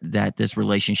this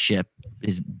relationship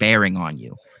is bearing on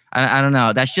you. I don't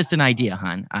know. That's just an idea,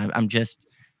 hon. I'm just.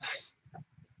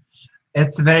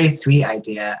 It's a very sweet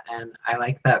idea, and I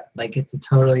like that. Like, it's a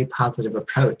totally positive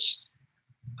approach.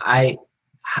 I'd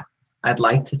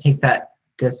like to take that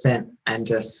distant and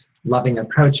just loving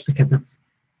approach, because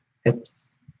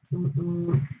it's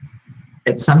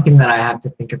something that I have to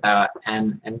think about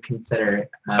and consider.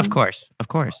 Of course.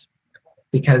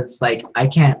 Because like I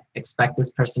can't expect this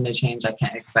person to change. I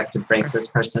can't expect to break this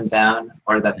person down,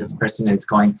 or that this person is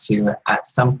going to at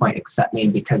some point accept me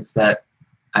because that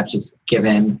I've just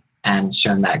given and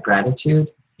shown that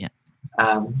gratitude. Yeah.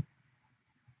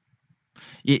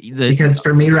 Because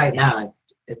for me right now,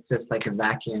 it's just like a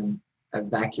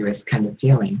vacuous kind of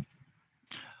feeling.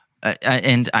 But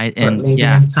maybe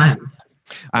yeah, in time,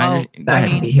 Well, that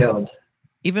can be healed.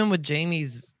 Even with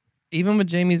Jamie's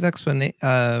explanation,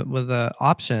 with the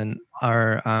option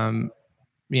or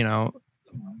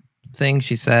thing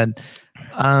she said,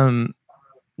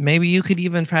 maybe you could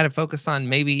even try to focus on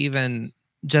maybe even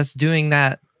just doing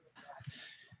that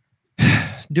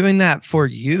for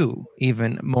you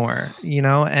even more,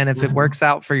 and if it works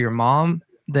out for your mom,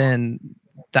 then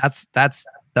that's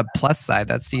the plus side.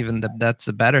 That's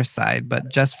the better side. But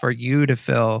just for you to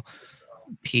feel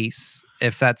peace,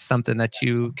 if that's something that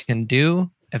you can do,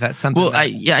 if that's something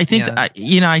I think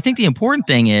the important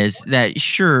thing is that,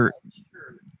 sure,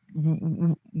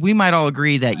 we might all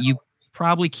agree that you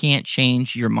probably can't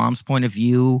change your mom's point of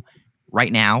view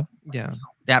right now. Yeah.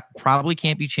 That probably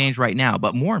can't be changed right now.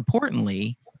 But more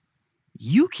importantly,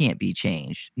 you can't be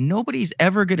changed. Nobody's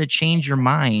ever going to change your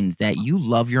mind that you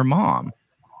love your mom.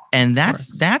 And that's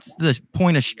the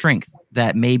point of strength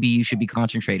that maybe you should be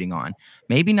concentrating on.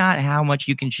 Maybe not how much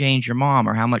you can change your mom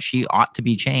or how much she ought to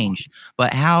be changed,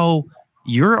 but how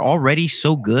you're already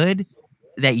so good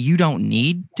that you don't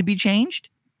need to be changed.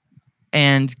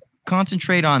 And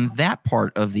concentrate on that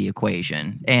part of the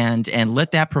equation, and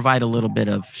let that provide a little bit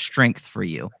of strength for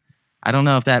you. I don't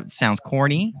know if that sounds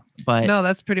corny, but no,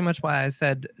 that's pretty much why I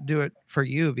said do it for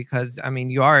you, because I mean,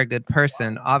 you are a good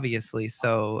person, obviously.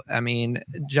 So I mean,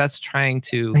 just trying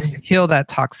to heal that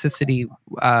toxicity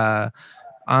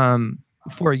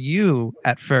for you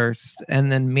at first,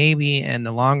 and then maybe in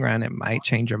the long run it might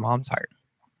change your mom's heart.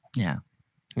 Yeah.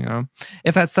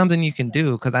 If that's something you can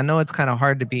do, because I know it's kind of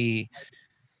hard to be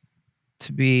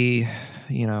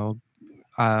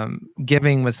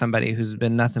giving with somebody who's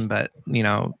been nothing but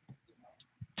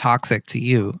toxic to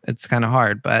you, it's kind of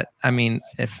hard. But I mean,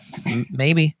 if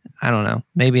maybe, I don't know,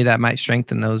 maybe that might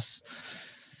strengthen those.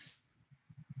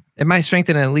 It might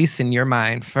strengthen at least in your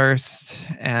mind first,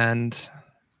 and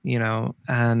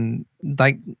and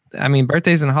like, I mean,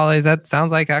 birthdays and holidays, that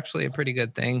sounds like actually a pretty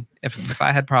good thing. If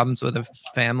I had problems with a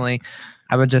family,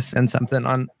 I would just send something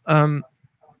on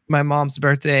my mom's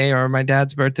birthday or my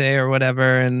dad's birthday or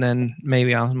whatever, and then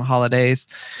maybe on some holidays.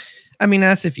 I mean,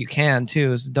 that's if you can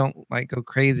too, so don't like go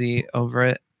crazy over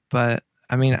it. But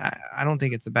I mean, I don't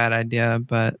think it's a bad idea,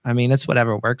 but I mean, it's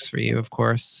whatever works for you. Of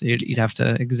course, you'd have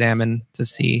to examine to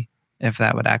see if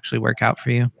that would actually work out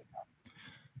for you.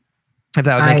 If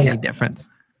that would make any difference.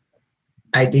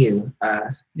 I do.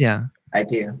 Yeah. I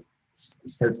do.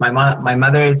 Because my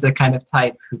mother is the kind of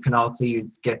type who can also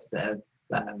use gifts as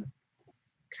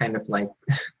kind of like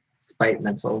spite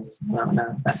missiles. I don't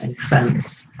know if that makes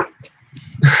sense.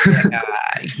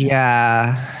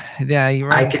 Yeah, you're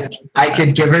right. I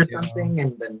could give her something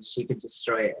and then she could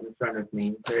destroy it in front of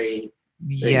me very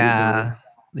easily.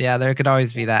 Yeah, there could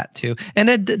always be that too. And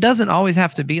it doesn't always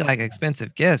have to be like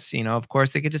expensive gifts, of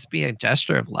course it could just be a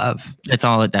gesture of love. That's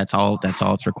all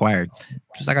it's required.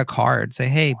 Just like a card. Say,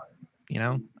 hey,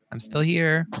 I'm still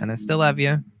here and I still love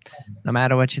you no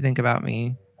matter what you think about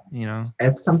me,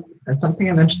 It's something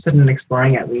I'm interested in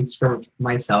exploring, at least for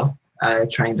myself,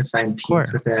 trying to find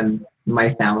peace within my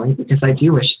family, because I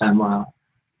do wish them well.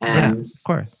 And of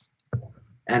course.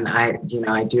 And I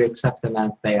do accept them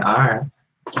as they are.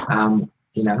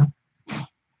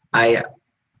 I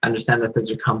understand that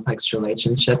those are complex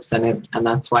relationships, and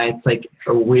that's why it's like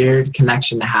a weird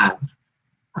connection to have.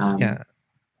 I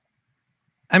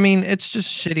mean, it's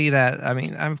just shitty that,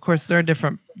 of course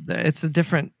it's a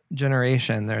different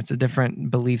generation there. It's a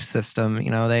different belief system.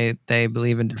 They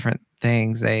believe in different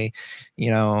things. They,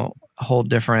 hold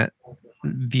different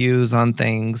views on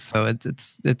things. So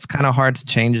it's kind of hard to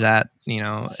change that, in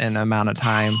an amount of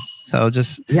time. So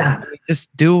just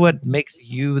do what makes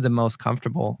you the most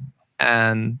comfortable.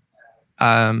 And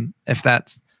if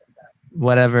that's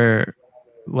whatever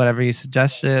you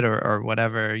suggested or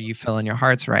whatever you feel in your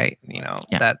heart's right,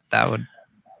 that would.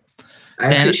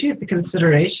 I appreciate the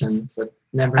considerations.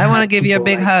 I want to give you a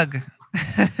big hug.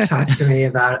 Talk to me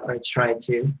about it or try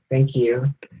to. Thank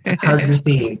you. Hug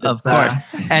received. Of course.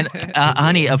 And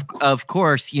honey, of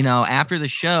course, after the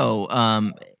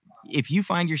show, if you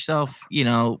find yourself,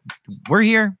 we're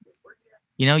here.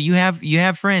 You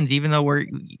have friends, even though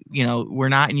we're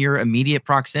not in your immediate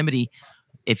proximity.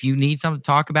 If you need something to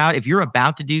talk about, if you're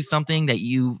about to do something that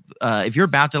if you're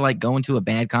about to like go into a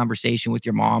bad conversation with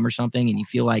your mom or something, and you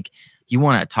feel like you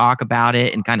want to talk about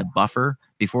it and kind of buffer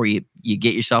before you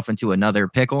get yourself into another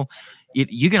pickle,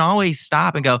 you can always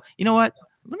stop and go, you know what?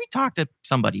 Let me talk to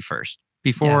somebody first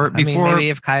before maybe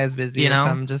if Kaya's busy or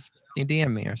something, just you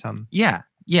DM me or something. Yeah.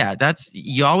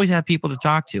 You always have people to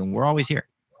talk to, and we're always here.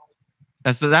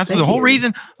 That's the whole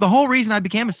reason. The whole reason I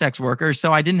became a sex worker,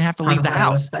 so I didn't have to leave the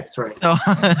house. Sex worker. So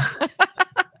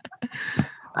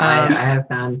I have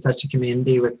found such a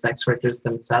community with sex workers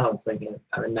themselves. Like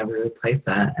I would never replace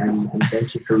that. And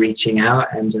thank you for reaching out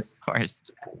and just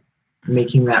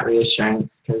making that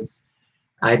reassurance, because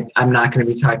I'm not going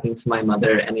to be talking to my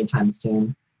mother anytime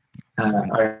soon,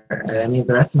 or any of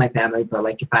the rest of my family. But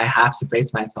like if I have to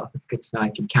brace myself, it's good to know I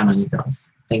can count on you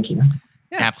girls. Thank you.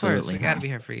 Yeah, absolutely. We got to be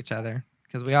here for each other,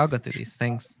 because we all go through these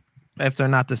things. If they're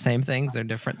not the same things, they're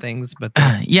different things. But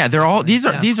they're all these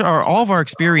are all of our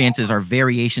experiences are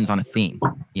variations on a theme.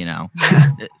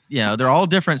 They're all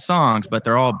different songs, but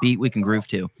they're all beat we can groove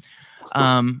to.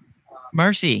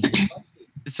 Mercy,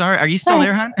 sorry, are you still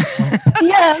there, hon?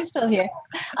 Yeah, I'm still here.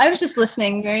 I was just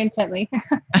listening very intently.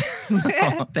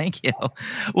 Oh, thank you.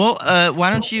 Well, why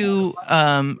don't you,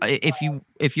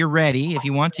 if you're ready, if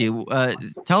you want to,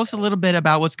 tell us a little bit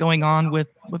about what's going on with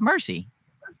Mercy.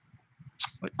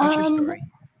 What's your story?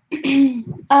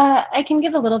 I can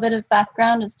give a little bit of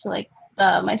background as to like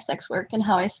my sex work and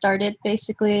how I started.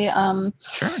 Basically,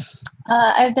 sure.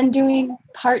 I've been doing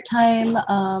part-time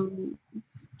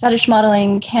fetish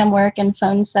modeling, cam work, and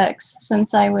phone sex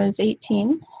since I was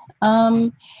 18.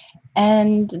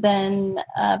 And then,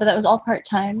 but that was all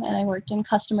part-time, and I worked in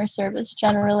customer service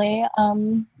generally.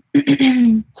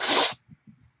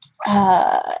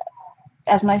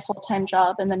 As my full-time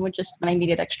job, and then would just, when I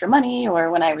needed extra money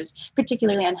or when I was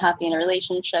particularly unhappy in a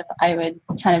relationship, I would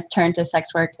kind of turn to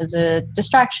sex work as a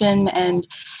distraction, and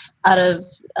out of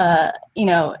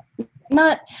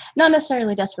not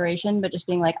necessarily desperation, but just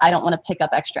being like, I don't want to pick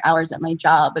up extra hours at my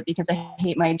job, but because I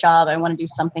hate my job, I want to do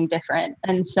something different.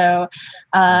 And so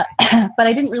but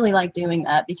I didn't really like doing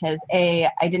that because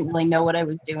I didn't really know what I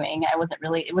was doing.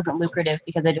 It wasn't lucrative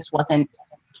because I just wasn't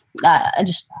I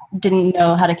just didn't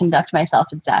know how to conduct myself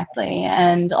exactly.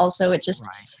 And also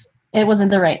it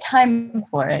wasn't the right time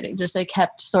for it. It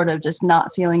kept sort of just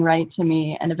not feeling right to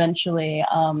me. And eventually,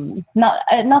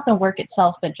 not the work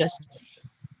itself, but just,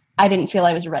 I didn't feel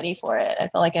I was ready for it. I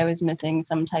felt like I was missing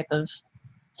some type of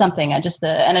something. And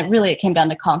it came down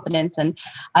to confidence. And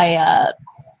I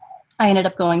ended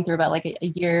up going through about like a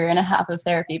year and a half of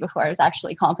therapy before I was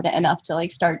actually confident enough to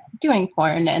like start doing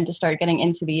porn and to start getting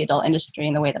into the adult industry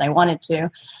in the way that I wanted to.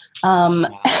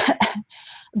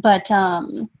 But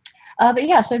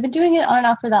yeah, so I've been doing it on and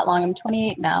off for that long. I'm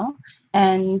 28 now,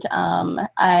 and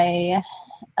I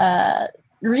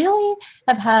really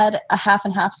have had a half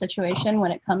and half situation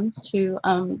when it comes to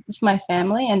my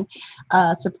family and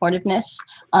supportiveness.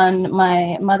 On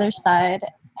my mother's side,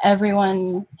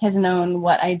 everyone has known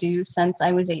what I do since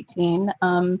I was 18.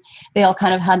 They all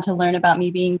kind of had to learn about me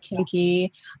being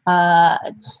kinky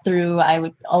through, I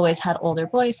would always had older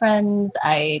boyfriends.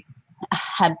 I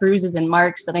had bruises and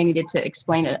marks that I needed to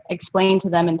explain to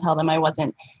them and tell them I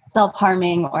wasn't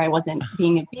self-harming or I wasn't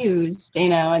being abused,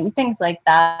 and things like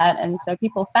that. And so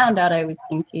people found out I was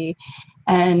kinky,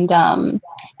 and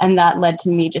that led to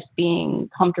me just being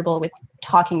comfortable with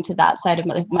talking to that side of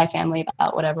my family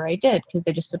about whatever I did, because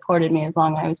they just supported me as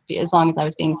long as I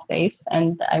was being safe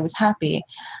and I was happy.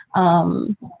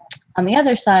 On the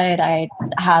other side, I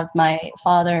have my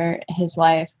father, his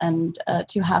wife, and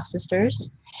 2 half sisters,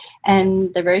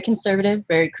 and they're very conservative,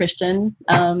 very Christian.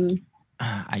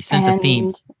 I sense a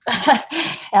theme.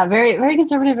 Yeah, very, very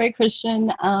conservative, very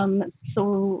Christian. And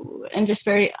just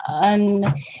very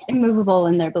immovable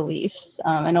in their beliefs,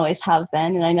 and always have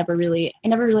been. And I never really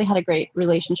had a great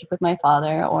relationship with my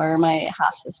father or my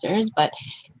half sisters, but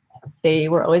they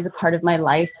were always a part of my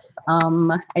life.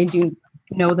 I do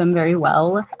know them very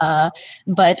well,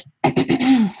 but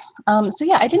so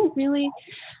yeah, I didn't really.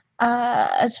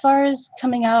 As far as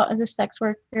coming out as a sex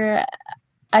worker,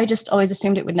 I just always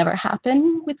assumed it would never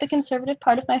happen with the conservative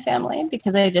part of my family,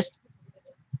 because I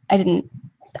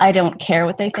don't care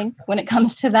what they think when it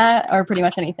comes to that, or pretty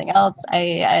much anything else.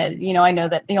 I know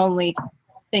that they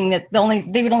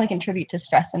would only contribute to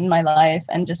stress in my life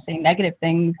and just say negative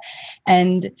things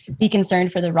and be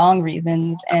concerned for the wrong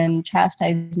reasons and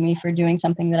chastise me for doing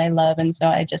something that I love. And so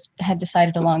I just had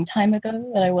decided a long time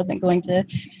ago that I wasn't going to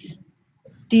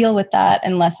deal with that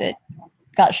unless it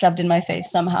got shoved in my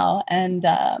face somehow. And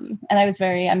I'm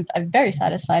very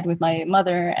satisfied with my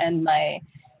mother and my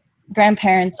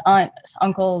grandparents, aunts,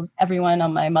 uncles, everyone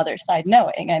on my mother's side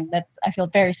knowing, and I feel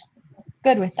very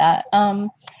good with that.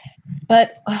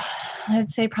 But I'd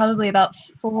say probably about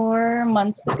 4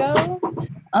 months ago,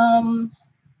 and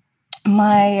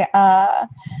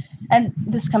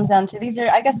this comes down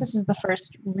to I guess this is the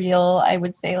first real, I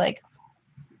would say, like,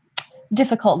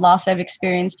 difficult loss I've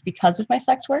experienced because of my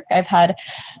sex work. I've had,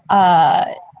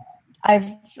 I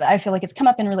feel like it's come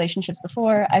up in relationships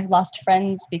before. I've lost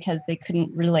friends because they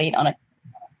couldn't relate on a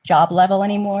job level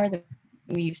anymore.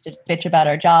 We used to bitch about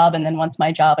our job, and then once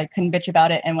my job, I couldn't bitch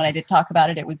about it. And when I did talk about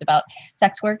it, it was about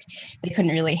sex work. They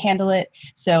couldn't really handle it.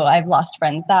 So I've lost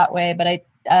friends that way. But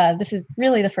this is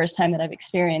really the first time that I've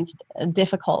experienced a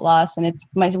difficult loss. And it's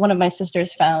one of my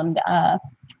sisters found a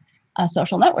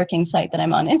social networking site that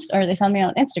I'm on, or they found me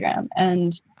on Instagram,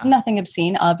 and nothing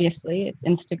obscene, obviously, it's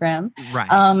Instagram.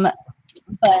 Right.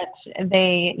 But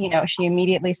she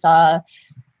immediately saw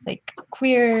like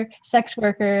queer, sex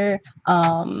worker,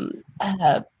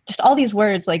 just all these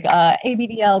words like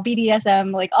ABDL,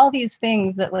 BDSM, like all these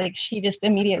things that like she just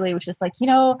immediately was just like,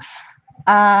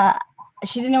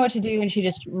 she didn't know what to do, and she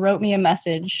just wrote me a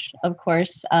message, of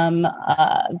course,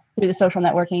 through the social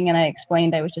networking. And I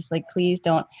explained, I was just like, please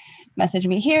don't message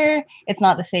me here. It's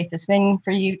not the safest thing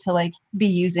for you to like be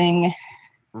using,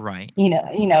 right?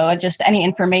 Just any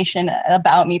information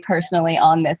about me personally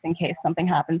on this in case something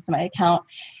happens to my account.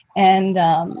 And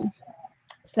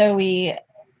so we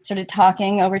started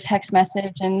talking over text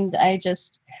message, and I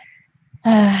just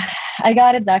I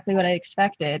got exactly what I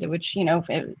expected, which,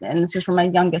 and this is from my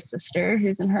youngest sister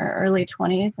who's in her early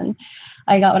 20s. And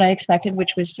I got what I expected,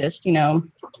 which was just,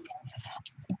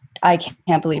 I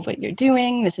can't believe what you're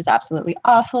doing. This is absolutely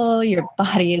awful. Your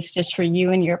body is just for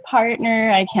you and your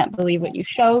partner. I can't believe what you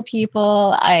show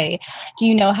people. Do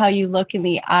you know how you look in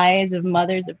the eyes of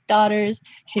mothers of daughters?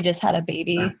 She just had a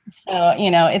baby. So,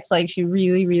 it's like she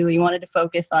really, really wanted to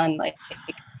focus on like,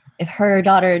 if her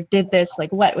daughter did this,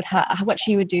 like what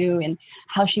she would do and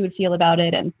how she would feel about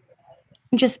it. And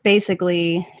just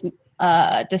basically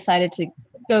decided to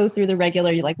go through the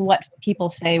regular, like what people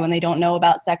say when they don't know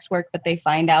about sex work, but they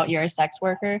find out you're a sex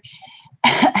worker.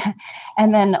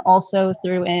 And then also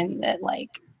threw in that, like,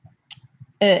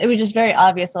 it was just very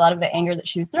obvious. A lot of the anger that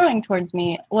she was throwing towards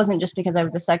me wasn't just because I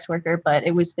was a sex worker, but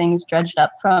it was things dredged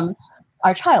up from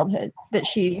our childhood that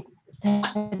she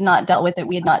had not dealt with, that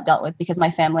we had not dealt with, because my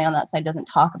family on that side doesn't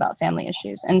talk about family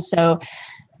issues. And so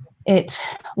it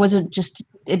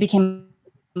became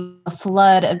a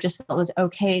flood of just, it was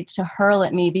okay to hurl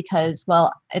at me because,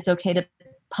 well, it's okay to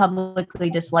publicly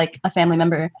dislike a family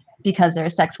member because they're a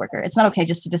sex worker. It's not okay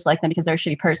just to dislike them because they're a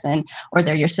shitty person or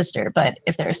they're your sister. But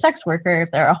if they're a sex worker,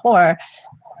 if they're a whore,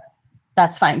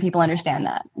 that's fine. People understand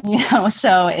that,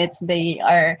 So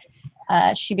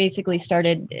she basically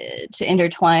started to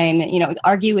intertwine,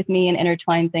 argue with me and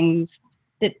intertwine things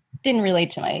that didn't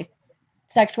relate to my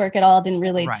sex work at all, didn't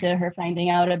relate to her finding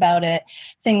out about it.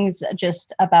 Things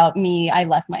just about me. I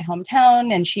left my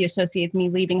hometown, and she associates me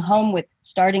leaving home with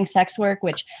starting sex work,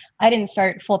 which I didn't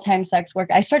start full-time sex work.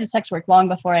 I started sex work long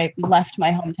before I left my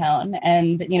hometown,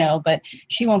 and but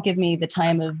she won't give me the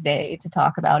time of day to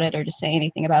talk about it or to say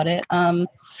anything about it. And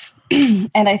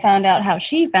I found out how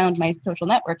she found my social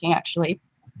networking, actually.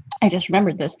 I just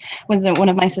remembered this, was that one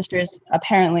of my sisters,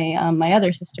 apparently my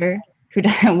other sister, who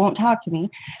won't talk to me,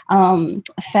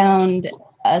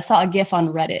 saw a GIF on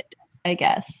Reddit, I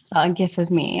guess, saw a GIF of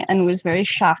me and was very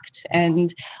shocked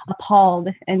and appalled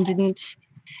and didn't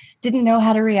know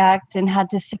how to react and had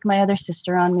to sick my other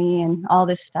sister on me and all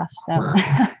this stuff. So,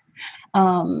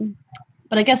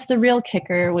 but I guess the real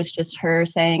kicker was just her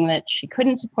saying that she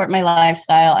couldn't support my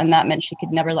lifestyle, and that meant she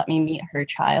could never let me meet her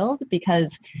child,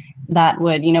 because that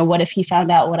would, what if he found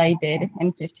out what I did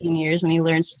in 15 years when he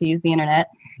learns to use the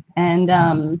internet? And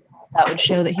that would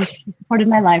show that he supported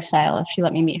my lifestyle if she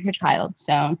let me meet her child.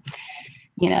 So,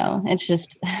 it's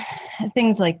just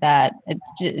things like that.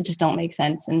 It just don't make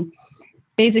sense. And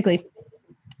basically,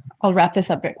 I'll wrap this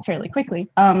up fairly quickly.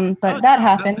 But that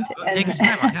happened. Take your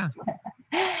time. Yeah.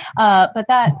 But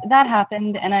that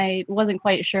happened, and I wasn't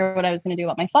quite sure what I was going to do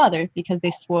about my father, because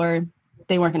they swore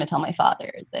they weren't going to tell my father,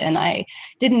 and I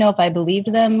didn't know if I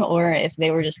believed them or if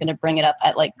they were just going to bring it up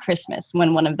at like Christmas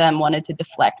when one of them wanted to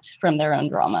deflect from their own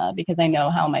drama, because I know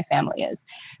how my family is.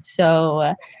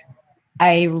 So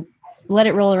I let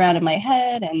it roll around in my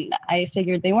head, and I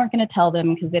figured they weren't going to tell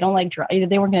them because they don't like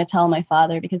they weren't going to tell my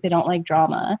father because they don't like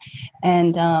drama.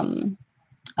 And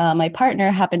my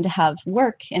partner happened to have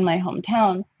work in my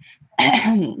hometown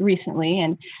recently,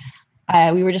 and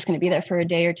we were just going to be there for a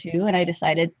day or two, and I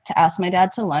decided to ask my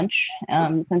dad to lunch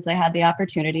since I had the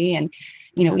opportunity. And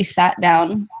we sat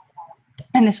down,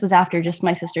 and this was after just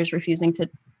my sisters refusing to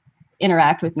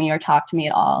interact with me or talk to me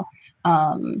at all.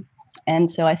 And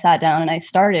so I sat down and I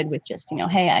started with just,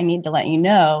 hey, I need to let you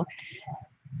know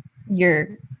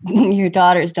your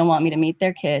daughters don't want me to meet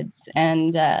their kids,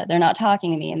 and they're not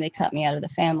talking to me, and they cut me out of the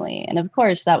family. And of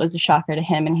course that was a shocker to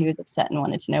him, and he was upset and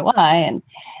wanted to know why. And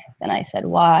then I said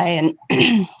why, and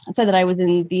I said that I was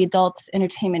in the adult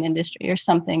entertainment industry or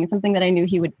something that I knew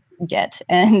he would get.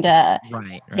 And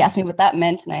he asked me what that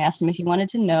meant, and I asked him if he wanted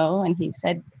to know, and he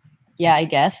said, yeah, I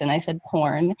guess. And I said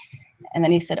porn, and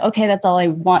then he said, okay, that's all I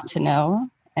want to know.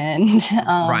 And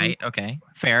okay,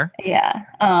 fair. Yeah,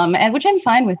 and which I'm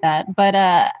fine with that. But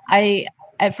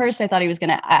at first I thought he was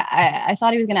gonna I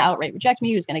thought he was gonna outright reject me.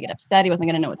 He was gonna get upset. He wasn't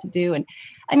gonna know what to do. And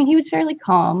I mean, he was fairly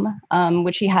calm,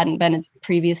 which he hadn't been in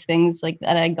previous things like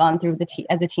that I'd gone through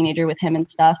as a teenager with him and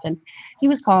stuff. And he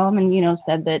was calm and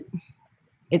said that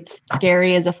it's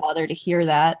scary as a father to hear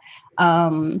that,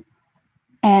 and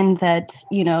that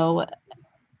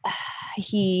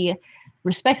he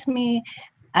respects me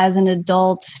as an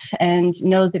adult and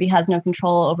knows that he has no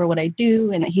control over what I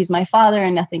do, and that he's my father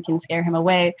and nothing can scare him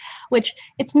away, which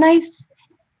it's nice.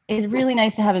 It's really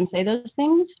nice to have him say those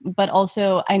things. But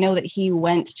also I know that he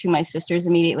went to my sisters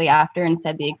immediately after and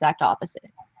said the exact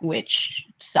opposite, which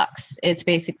sucks. It's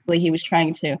basically he was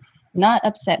trying to not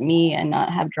upset me and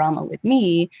not have drama with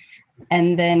me.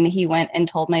 And then he went and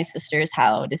told my sisters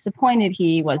how disappointed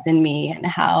he was in me and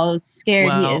how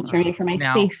scared he is for me, for my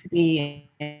safety.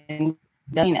 And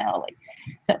so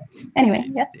anyway,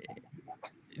 yes.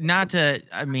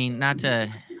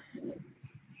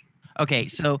 Okay,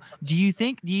 so do you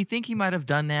think he might have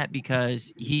done that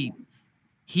because he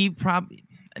probably,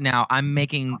 now I'm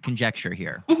making conjecture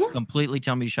here. Mm-hmm. Completely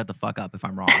tell me to shut the fuck up if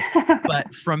I'm wrong.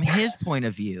 But from his point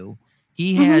of view,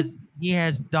 he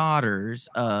has daughters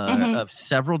of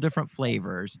several different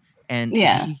flavors, and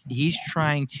he's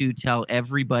trying to tell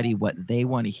everybody what they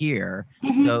want to hear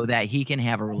so that he can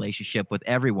have a relationship with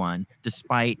everyone,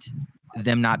 despite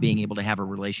them not being able to have a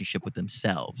relationship with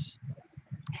themselves.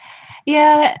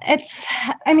 Yeah,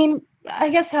 I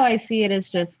guess how I see it is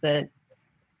just that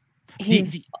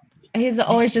he's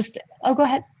always just, oh, go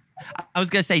ahead. I was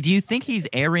gonna say, do you think he's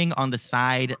erring on the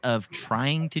side of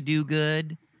trying to do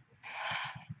good,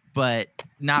 but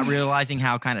not realizing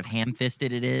how kind of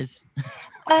ham-fisted it is?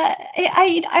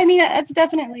 I mean, it's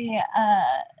definitely,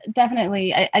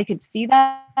 I could see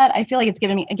that. I feel like it's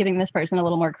giving this person a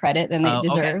little more credit than they Oh, okay.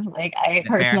 deserve. Like I That's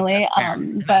fair. personally,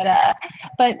 That's fair.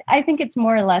 but I think it's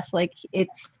more or less like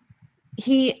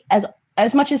he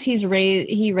as much as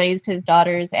he raised his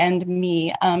daughters and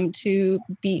me to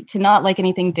not like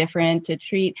anything different, to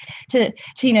treat to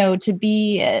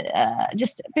be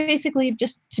just basically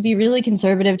just to be really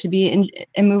conservative, to be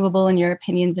immovable in your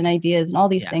opinions and ideas and all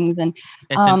these things. And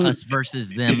It's an us versus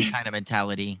them kind of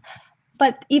mentality.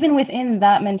 but even within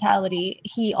that mentality,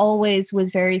 he always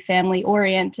was very family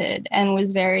oriented and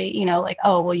was very, like,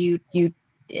 oh, well, you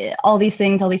all these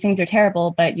things are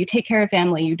terrible, but you take care of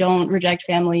family, you don't reject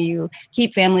family, you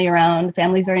keep family around.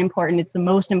 Family is very important. It's the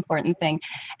most important thing.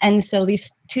 And so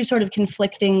these two sort of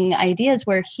conflicting ideas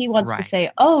where he wants to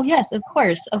say, oh yes, of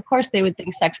course they would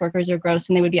think sex workers are gross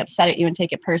and they would be upset at you and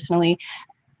take it personally.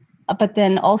 But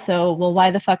then also, well,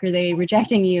 why the fuck are they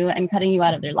rejecting you and cutting you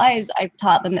out of their lives? I've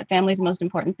taught them that family is the most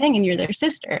important thing and you're their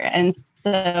sister. And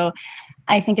so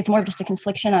I think it's more of just a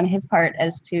confliction on his part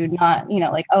as to not,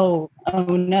 like, oh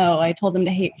no, I told them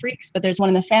to hate freaks, but there's one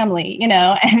in the family,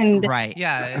 and right.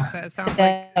 Yeah, it sounds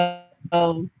like.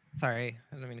 Sorry,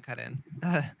 I don't mean to cut in.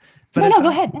 But no, go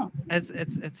ahead. No.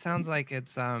 It sounds like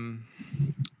it's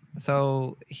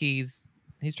so he's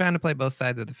trying to play both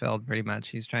sides of the field pretty much.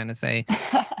 He's trying to say,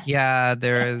 yeah,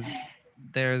 there's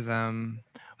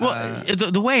well,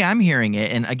 the way I'm hearing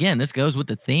it, and again, this goes with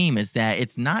the theme, is that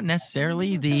it's not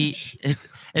necessarily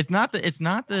it's not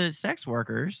the sex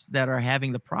workers that are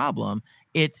having the problem.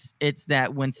 It's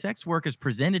that when sex work is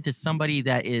presented to somebody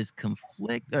that is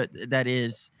that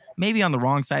is maybe on the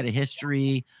wrong side of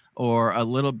history or a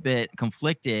little bit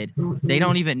conflicted, they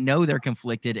don't even know they're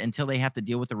conflicted until they have to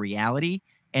deal with the reality.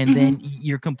 And then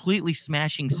you're completely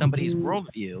smashing somebody's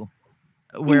worldview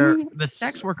where the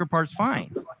sex worker part's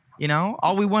fine.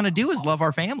 All we want to do is love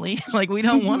our family. Like we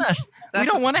don't want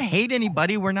to hate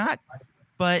anybody. We're not,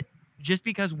 but just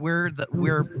because we're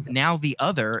now the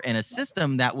other in a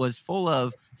system that was full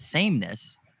of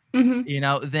sameness,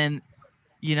 then,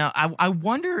 I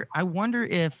wonder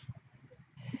if,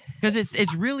 because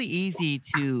it's really easy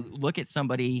to look at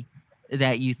somebody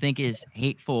that you think is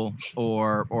hateful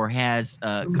or has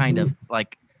kind of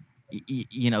like,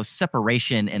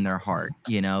 separation in their heart,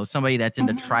 somebody that's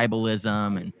into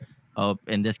tribalism and,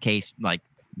 in this case, like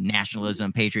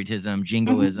nationalism, patriotism,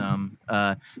 jingoism,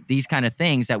 these kind of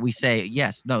things that we say,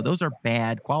 yes, no, those are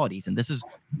bad qualities. And this is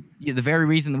the very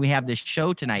reason that we have this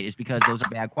show tonight, is because those are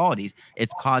bad qualities.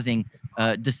 It's causing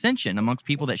dissension amongst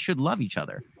people that should love each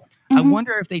other. I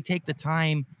wonder if they take the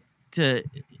time to,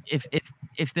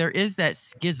 if there is that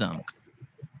schism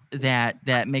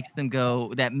that makes them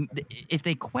go, that if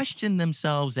they question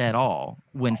themselves at all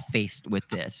when faced with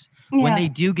this, when they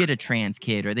do get a trans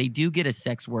kid or they do get a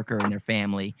sex worker in their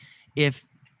family, if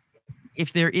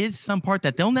there is some part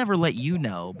that they'll never let you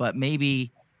know, but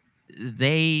maybe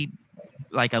they,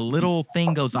 like, a little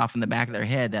thing goes off in the back of their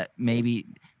head that maybe,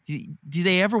 do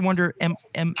they ever wonder, am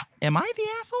I the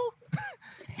asshole?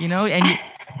 And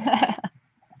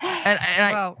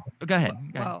well, go ahead.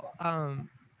 Well,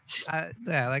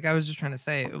 yeah, like I was just trying to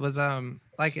say, it was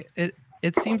like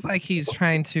it seems like he's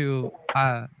trying to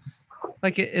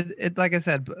like it like I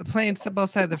said, playing both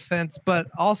sides of the fence, but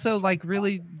also like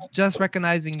really just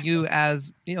recognizing you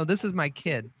as, this is my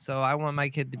kid, so I want my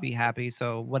kid to be happy.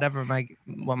 So what my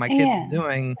kid's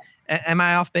doing, am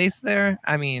I off base there?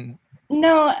 I mean,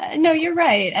 no, you're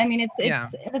right. I mean,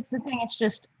 that's the thing. It's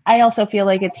just, I also feel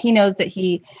like he knows that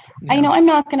I'm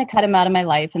not going to cut him out of my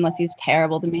life unless he's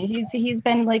terrible to me. He's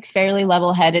been like fairly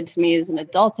level-headed to me as an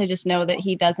adult. I just know that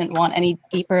he doesn't want any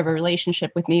deeper of a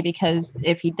relationship with me, because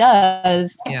if he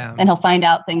does, then he'll find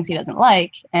out things he doesn't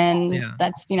like. And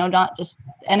that's, not just,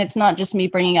 and it's not just me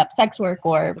bringing up sex work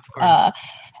or,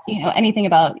 anything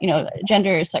about,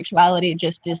 gender or sexuality,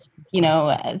 just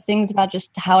things about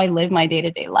just how I live my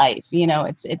day-to-day life.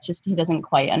 It's just, he doesn't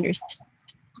quite understand.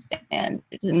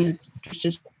 It's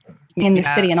just in the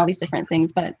city and all these different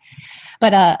things. But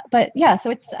yeah, so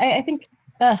it's, I think,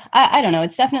 I don't know.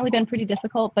 It's definitely been pretty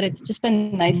difficult, but it's just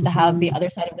been nice to have the other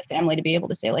side of the family to be able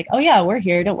to say, like, oh yeah, we're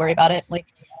here. Don't worry about it. Like,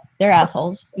 they're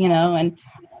assholes, and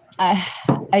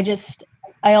I just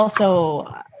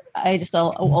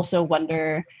also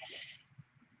wonder,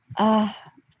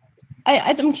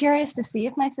 I'm curious to see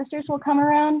if my sisters will come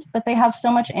around, but they have so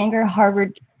much anger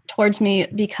harbored towards me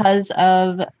because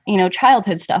of, you know,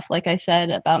 childhood stuff, like I said,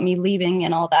 about me leaving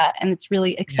and all that. And it's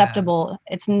really acceptable.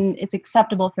 It's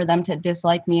acceptable for them to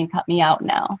dislike me and cut me out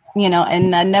now, you know, and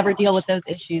never deal with those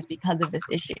issues because of this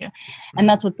issue. And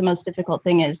that's what the most difficult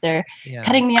thing is. They're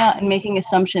cutting me out and making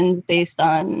assumptions based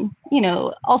on, you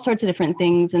know, all sorts of different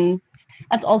things. And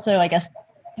that's also, I guess,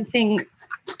 the thing.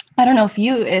 I don't know if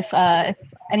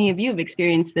any of you have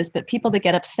experienced this, but people that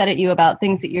get upset at you about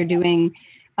things that you're doing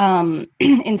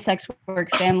in sex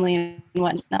work, family, and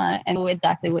whatnot, and know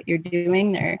exactly what you're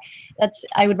doing there.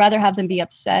 I would rather have them be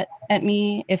upset at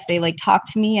me if they like talk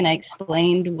to me and I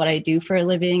explained what I do for a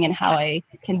living and how I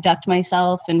conduct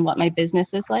myself and what my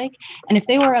business is like. And if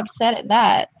they were upset at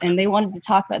that and they wanted to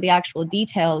talk about the actual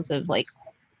details of like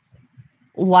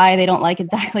why they don't like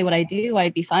exactly what I do,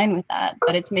 I'd be fine with that.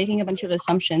 But it's making a bunch of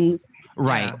assumptions,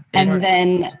 right? And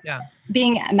then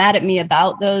being mad at me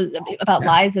about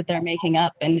lies that they're making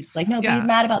up. And it's like, no, be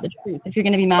mad about the truth. If you're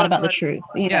going to be mad about the truth,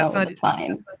 you know, it's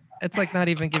fine. It's like not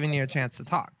even giving you a chance to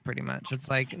talk, pretty much. It's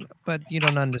like, but you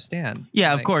don't understand.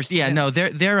 Yeah, of course. Yeah, no,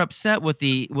 they're upset with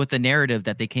the narrative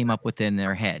that they came up with in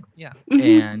their head. Yeah.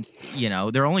 And you know,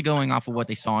 they're only going off of what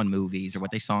they saw in movies or what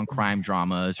they saw in crime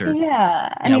dramas or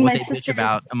I mean, what they bitch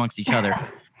about amongst each other.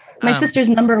 My sister's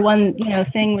number one, you know,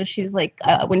 thing was she's like,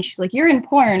 when she's like, you're in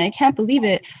porn, I can't believe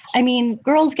it. I mean,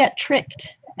 girls get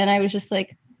tricked. And I was just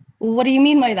like, what do you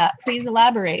mean by that? Please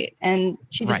elaborate. And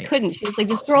she just couldn't. She was like,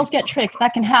 just girls get tricked.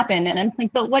 That can happen. And I'm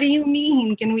like, but what do you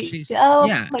mean? Can we? She saw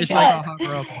Hot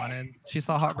Girls Wanted. She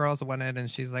saw Hot Girls Wanted, and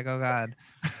she's like, oh god.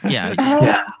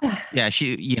 Yeah.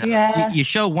 She, you know, you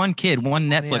show one kid one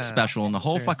Netflix special, and the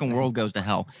whole fucking world goes to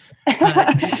hell.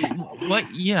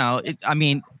 What you know? I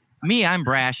mean, me, I'm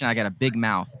brash, and I got a big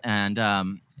mouth, and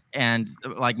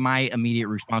like my immediate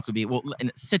response would be, well,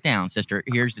 sit down, sister.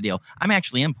 Here's the deal. I'm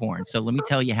actually in porn, so let me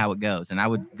tell you how it goes. And I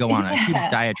would go on a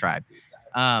huge diatribe.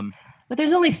 But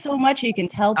there's only so much you can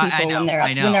tell people when they're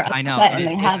upset and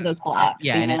they have those blocks.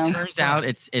 Yeah, and it turns out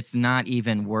it's not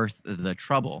even worth the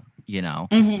trouble, you know.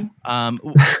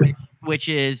 Which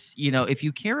is, you know, if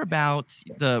you care about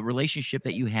the relationship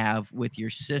that you have with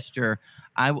your sister,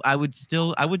 I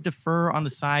would defer on the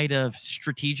side of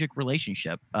strategic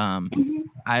relationship.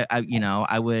 I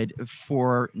would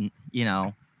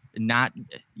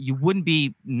you wouldn't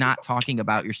be not talking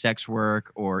about your sex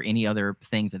work or any other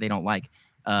things that they don't like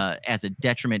as a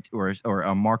detriment or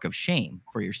a mark of shame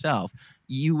for yourself.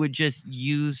 You would just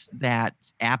use that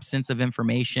absence of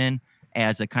information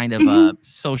as a kind of a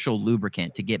social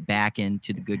lubricant to get back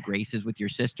into the good graces with your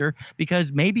sister,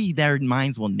 because maybe their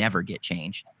minds will never get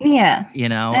changed. Yeah. You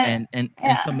know, and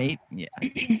so maybe,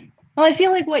 Well, I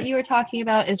feel like what you were talking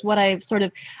about is what I've sort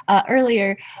of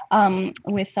earlier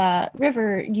with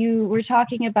River, you were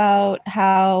talking about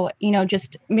how, you know,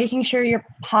 just making sure you're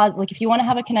positive. Like if you want to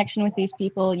have a connection with these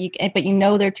people, but you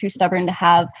know they're too stubborn to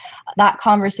have that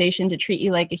conversation, to treat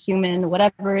you like a human,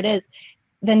 whatever it is,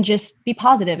 then just be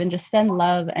positive and just send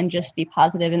love and just be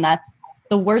positive. And that's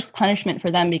the worst punishment for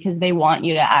them, because they want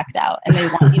you to act out and they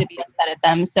want you to be upset at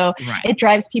them. So it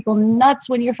drives people nuts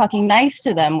when you're fucking nice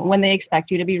to them, when they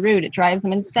expect you to be rude. It drives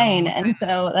them insane. And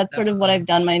so that's sort of what I've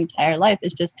done my entire life,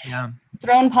 is just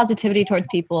throwing positivity towards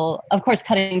people. Of course,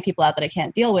 cutting people out that I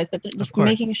can't deal with, but just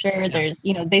making sure there's,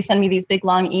 you know, they send me these big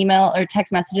long email or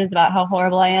text messages about how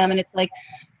horrible I am. And it's like,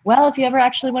 well, if you ever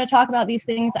actually want to talk about these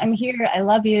things, I'm here. I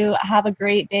love you. Have a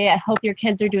great day. I hope your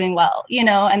kids are doing well, you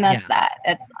know, and that's that.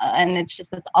 That's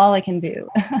all I can do.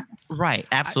 Right.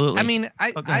 Absolutely.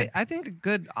 I think a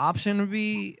good option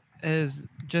is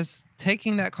just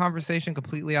taking that conversation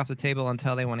completely off the table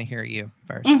until they want to hear you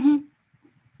first.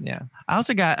 Yeah. I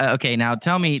also got, okay, now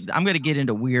tell me, I'm going to get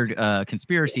into weird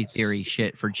conspiracy theory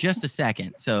shit for just a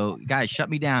second. So guys, shut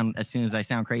me down as soon as I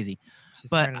sound crazy. She's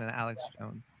turning into Alex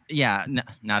Jones. Yeah,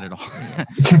 not at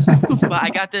all. But I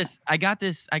got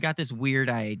this weird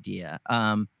idea.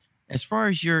 As far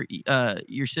as your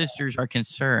sisters are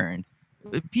concerned,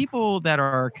 people that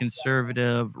are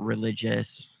conservative,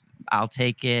 religious, I'll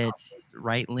take it,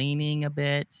 right-leaning a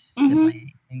bit. Am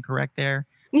I incorrect there?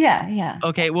 Yeah.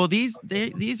 Okay, well, these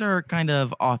are kind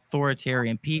of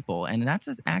authoritarian people, and that's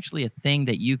actually a thing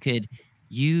that you could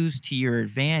use to your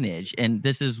advantage. And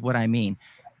this is what I mean.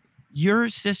 Your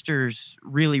sisters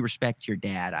really respect your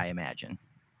dad, I imagine.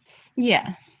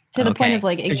 Yeah, to the point of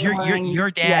like ignoring.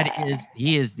 Your dad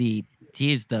is the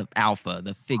alpha,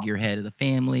 the figurehead of the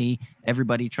family.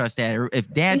 Everybody trusts dad.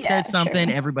 If dad says something,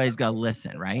 everybody's got to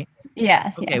listen, right?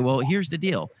 Yeah. Okay. Well, here's the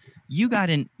deal.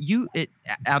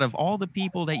 Out of all the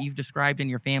people that you've described in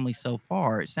your family so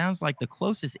far, it sounds like the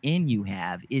closest in you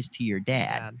have is to your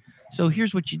dad. So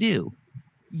here's what you do.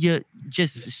 you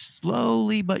just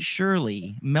slowly but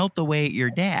surely melt away at your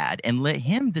dad and let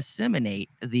him disseminate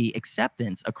the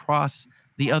acceptance across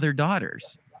the other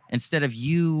daughters instead of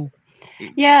you.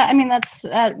 Yeah, I mean that's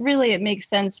really it makes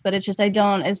sense, but it's just I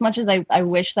don't as much as I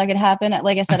wish that could happen.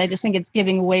 Like I said, I just think it's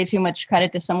giving way too much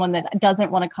credit to someone that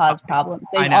doesn't want to cause problems.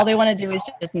 All they want to do is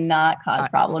just not cause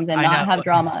problems and not have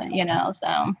drama, you know.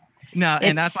 So no,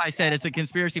 and that's why I said it's a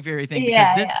conspiracy theory thing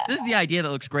because this is the idea that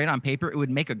looks great on paper. It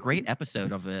would make a great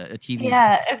episode of a TV.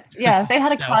 If they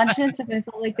had a conscience, if it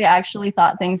felt like they actually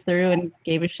thought things through and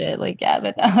gave a shit, like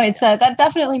but no, it's that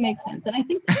definitely makes sense, and I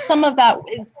think some of that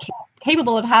is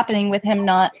capable of happening with him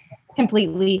not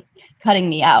completely cutting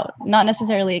me out, not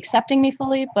necessarily accepting me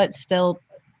fully, but still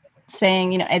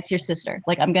saying, you know, it's your sister.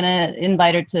 Like I'm gonna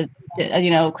invite her to,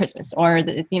 you know, Christmas, or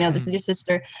this is your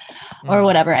sister, or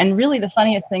whatever. And really, the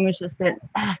funniest thing was just that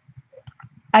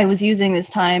I was using this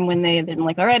time when they've been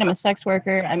like, all right, I'm a sex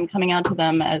worker. I'm coming out to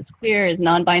them as queer, as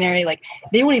non-binary. Like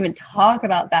they won't even talk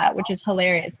about that, which is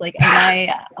hilarious. Like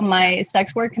my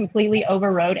sex work completely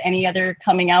overrode any other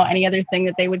coming out, any other thing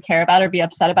that they would care about or be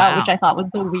upset about, which I thought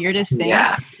was the weirdest thing.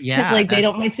 Yeah. Because like they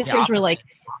don't. My sisters were like,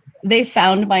 they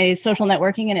found my social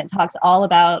networking and it talks all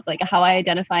about like how I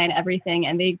identify and everything,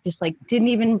 and they just like didn't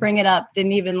even bring it up,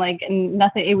 didn't even like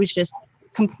nothing. It was just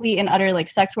complete and utter like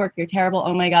sex work, you're terrible,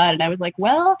 oh my god. And I was like,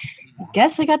 well, I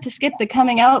guess I got to skip the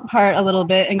coming out part a little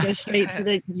bit and go straight to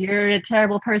the you're a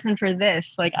terrible person for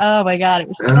this. Like, oh my god, it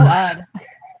was so odd.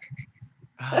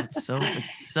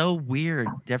 It's so weird.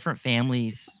 Different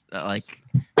families like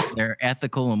their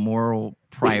ethical and moral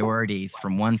priorities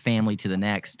from one family to the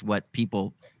next, what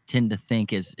people tend to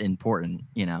think is important,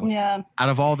 you know. Yeah, out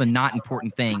of all the not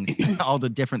important things, all the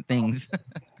different things.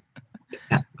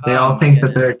 They all think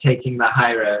that they're taking the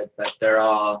high road, but they're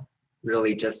all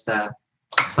really just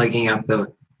plugging up the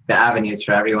avenues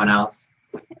for everyone else.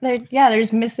 They're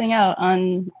just missing out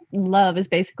on love is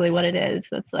basically what it is.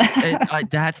 That's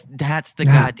that's the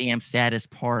goddamn saddest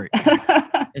part.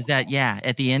 Is that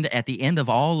at the end of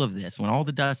all of this, when all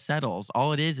the dust settles,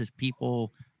 all it is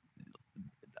people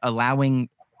allowing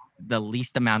the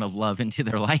least amount of love into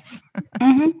their life.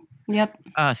 Yep.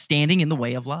 Standing in the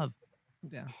way of love.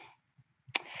 Yeah.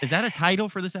 Is that a title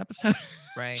for this episode?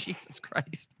 Right. Jesus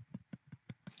Christ.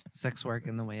 Sex work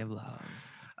in the way of love.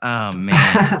 Oh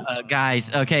man,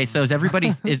 guys. Okay, so is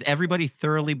everybody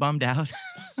thoroughly bummed out?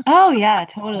 Oh yeah,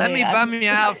 totally. Let me bum you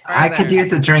out. Further. I could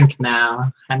use a drink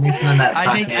now. I need some of that.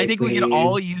 I think we could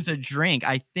all use a drink.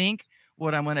 I think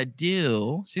what I'm gonna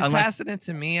do. She's passing it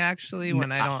to me actually when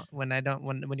y'all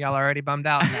are already bummed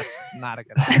out, and that's not a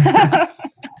good idea.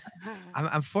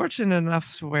 I'm fortunate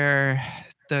enough where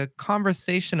the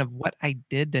conversation of what I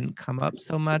did didn't come up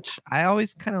so much. I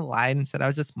always kind of lied and said I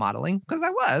was just modeling because I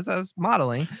was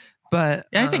modeling. But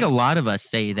I think a lot of us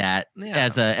say that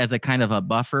as a kind of a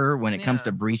buffer when it comes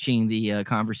to breaching the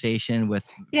conversation with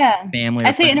family.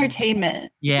 I say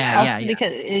entertainment.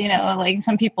 Because like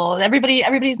some people,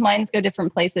 everybody's minds go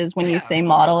different places when you say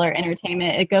model or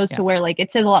entertainment. It goes to where like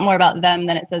it says a lot more about them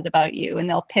than it says about you, and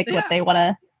they'll pick what they want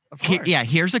to.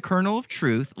 Here's a kernel of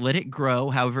truth. Let it grow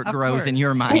however it grows in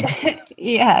your mind.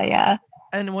 Yeah.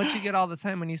 And what you get all the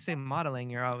time when you say modeling,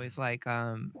 you're always like,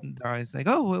 they're always like,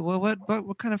 oh,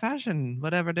 what kind of fashion,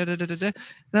 whatever. And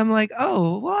I'm like,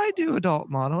 oh, well, I do adult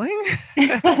modeling.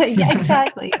 Yeah,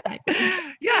 exactly.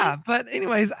 Yeah, but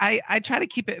anyways, I try to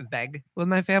keep it vague with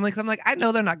my family because I'm like, I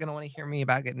know they're not gonna want to hear me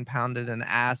about getting pounded in the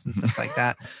ass and stuff like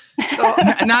that. So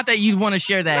not that you'd want to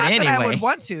share that anyway. That I would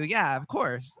want to, yeah, of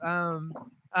course.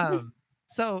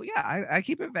 So yeah, I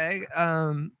keep it vague.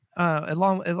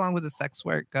 Along with the sex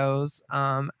work goes,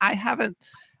 I haven't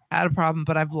had a problem,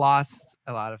 but I've lost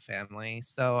a lot of family,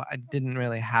 so I didn't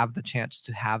really have the chance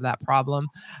to have that problem.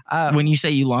 When you say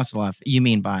you lost a lot, you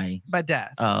mean by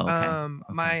death? Oh, okay.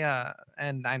 My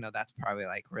and I know that's probably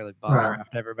like really bummer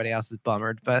after everybody else is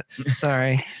bummered, but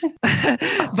sorry.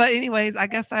 But anyways, I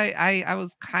guess I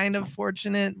was kind of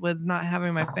fortunate with not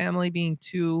having my family being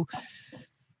too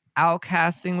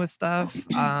outcasting with stuff,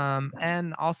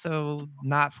 and also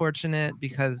not fortunate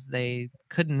because they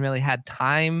couldn't really had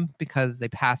time because they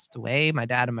passed away. My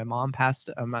dad and my mom passed.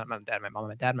 My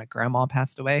grandma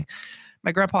passed away.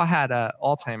 My grandpa had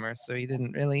Alzheimer's, so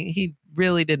he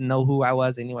really didn't know who I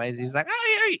was. Anyways, he was like,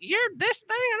 "Oh, you're this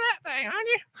thing or that thing, aren't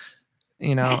you?"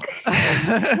 You know.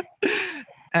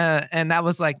 And that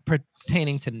was like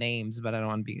pertaining to names, but I don't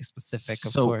want to be specific,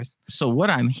 of course. So what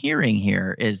I'm hearing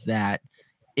here is that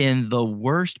in the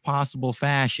worst possible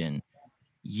fashion,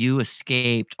 you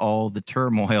escaped all the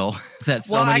turmoil that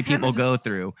so many people go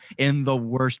through in the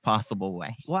worst possible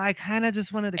way. Well, I kind of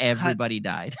just wanted to everybody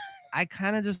died. I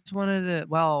kind of just wanted to,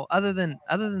 well, other than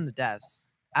the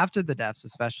deaths, after the deaths,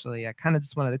 especially, I kind of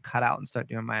just wanted to cut out and start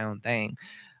doing my own thing.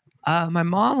 My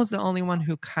mom was the only one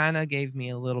who kind of gave me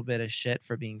a little bit of shit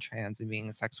for being trans and being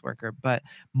a sex worker, but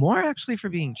more actually for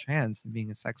being trans than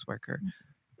being a sex worker.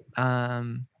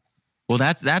 Well,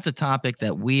 that's a topic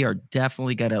that we are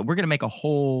definitely we're gonna make a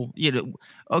whole,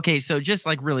 okay, so just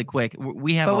like really quick,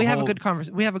 we have a good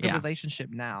conversation. We have a good relationship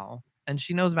now, and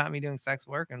she knows about me doing sex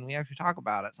work, and we actually talk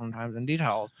about it sometimes in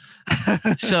details.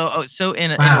 So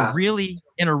in a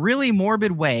really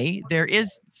morbid way, there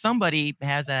is somebody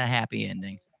has a happy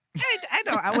ending. I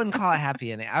know. I wouldn't call it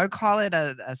happy ending. I would call it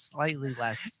a slightly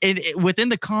less. Within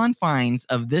the confines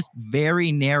of this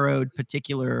very narrowed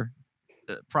particular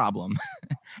problem,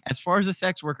 as far as the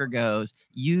sex worker goes,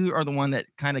 you are the one that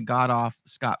kind of got off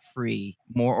scot-free,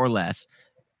 more or less,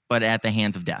 but at the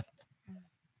hands of death.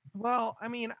 Well, I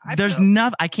mean, there's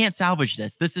nothing. I can't salvage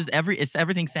this. It's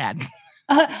everything sad.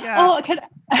 Yeah. Oh, can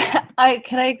I?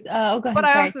 Go ahead. But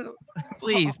I also,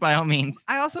 please, by all means.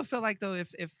 I also feel like though,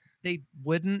 if they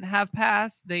wouldn't have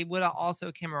passed, they would have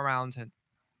also came around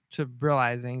to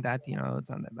realizing that it's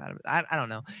not that bad of it. I don't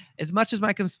know. As much as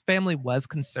my family was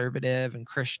conservative and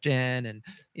Christian and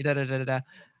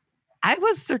I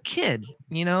was their kid,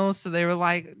 so they were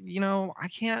like, I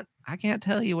can't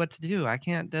tell you what to do. I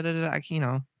can't I don't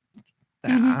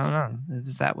know. It's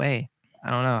just that way. I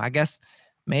don't know. I guess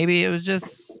maybe it was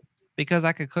just because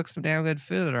I could cook some damn good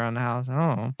food around the house. I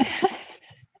don't know.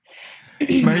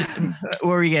 What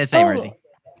were you gonna say, Mercy?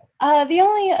 The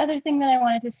only other thing that I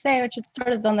wanted to say, which is sort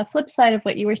of on the flip side of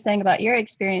what you were saying about your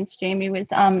experience, Jamie, was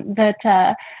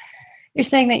that you're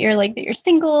saying that you're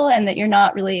single and that you're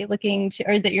not really looking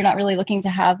to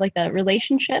have like the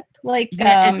relationship, like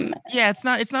it's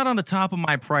not on the top of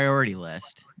my priority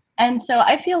list. And so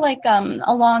I feel like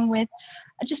along with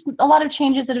just a lot of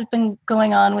changes that have been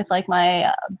going on with like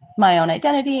my own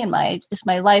identity and my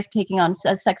life taking on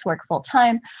sex work full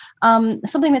time,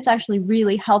 something that's actually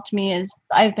really helped me is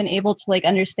I've been able to like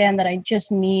understand that I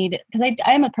just need, because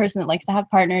I am a person that likes to have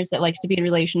partners, that likes to be in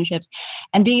relationships,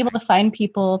 and being able to find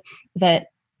people that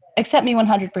accept me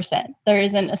 100%. There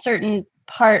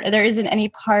isn't any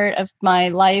part of my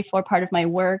life or part of my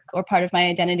work or part of my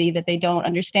identity that they don't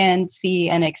understand, see,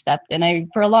 and accept. And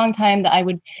for a long time, that I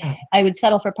would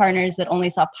settle for partners that only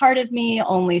saw part of me,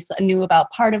 only knew about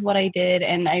part of what I did.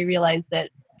 And I realized that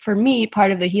for me,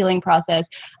 part of the healing process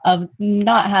of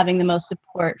not having the most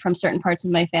support from certain parts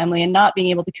of my family and not being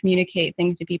able to communicate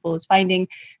things to people is finding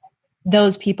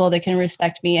those people that can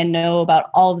respect me and know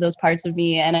about all of those parts of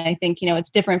me. And I think, it's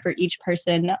different for each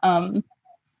person.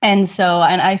 And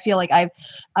I feel like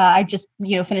I just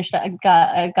finished.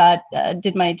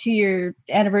 Did my 2-year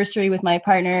anniversary with my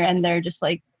partner, and they're just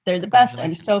like, they're the best.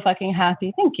 I'm so fucking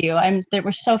happy. Thank you.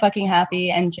 We're so fucking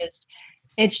happy, and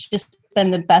it's just been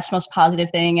the best, most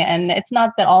positive thing. And it's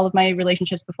not that all of my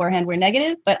relationships beforehand were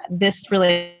negative, but this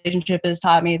relationship has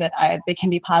taught me that they can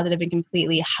be positive and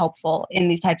completely helpful in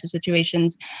these types of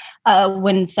situations,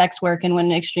 when sex work and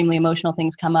when extremely emotional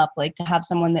things come up. Like, to have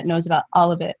someone that knows about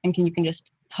all of it and you can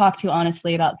just talk to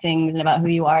honestly about things and about who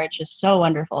you are. It's just so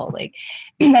wonderful. Like,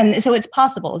 and so it's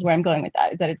possible is where I'm going with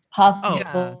that, is that it's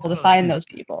possible to find those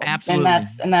people. Absolutely.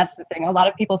 And that's the thing. A lot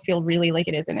of people feel really like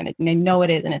it isn't, and they know it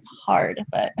is, and it's hard,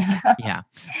 but yeah.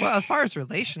 Well, as far as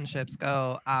relationships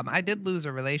go, I did lose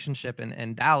a relationship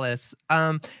in Dallas.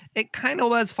 It kind of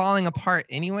was falling apart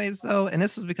anyways though. And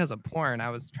this was because of porn. I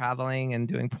was traveling and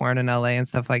doing porn in LA and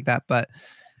stuff like that. But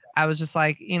I was just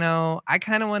like, I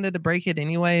kind of wanted to break it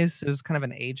anyways. It was kind of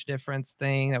an age difference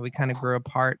thing that we kind of grew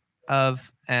apart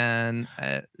of. And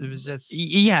it was just.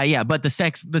 Yeah. But the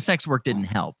sex work didn't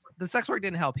help. The sex work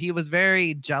didn't help. He was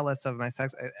very jealous of my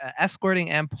sex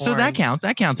escorting and porn. So that counts.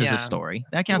 That counts as a story.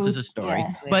 That counts as a story.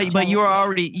 Yeah. But you were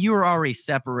already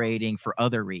separating for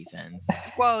other reasons.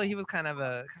 Well, he was kind of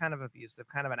abusive,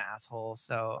 kind of an asshole.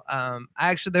 So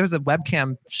there was a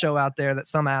webcam show out there that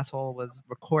some asshole was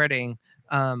recording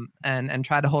and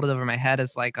tried to hold it over my head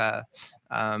as like a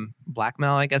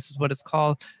blackmail, I guess is what it's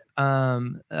called,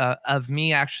 of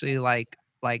me actually like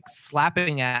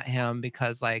slapping at him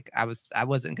because like I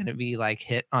wasn't gonna be like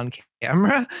hit on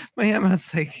camera. I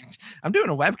was like, I'm doing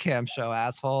a webcam show,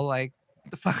 asshole, like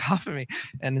the fuck off of me,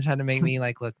 and trying to make me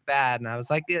like look bad. And I was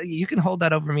like, you can hold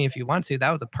that over me if you want to.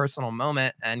 That was a personal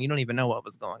moment and you don't even know what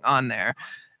was going on there.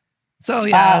 So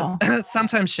yeah, wow.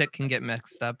 Sometimes shit can get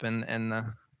mixed up in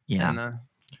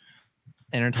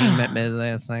entertainment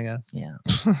business, I guess. Yeah.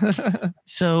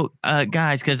 So,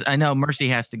 guys, because I know Mercy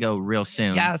has to go real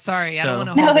soon. Yeah, sorry. I don't want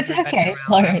to. No, it's okay.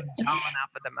 Jawing out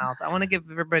of the mouth. I want to give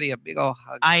everybody a big old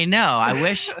hug. I know. I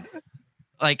wish,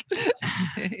 like,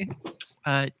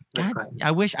 God,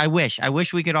 coins. I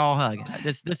wish we could all hug.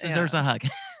 This deserves a hug.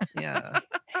 Yeah.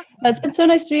 It's been so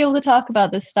nice to be able to talk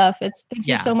about this stuff. Thank you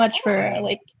Yeah. so much for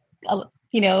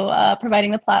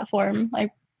providing the platform. I'm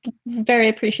very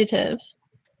appreciative.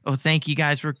 Oh, thank you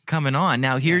guys for coming on.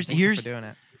 Now Thank you for doing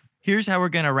it. here's how we're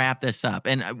gonna wrap this up,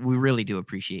 and we really do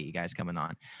appreciate you guys coming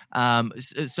on.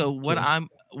 So what I'm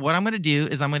gonna do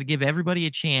is I'm gonna give everybody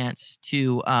a chance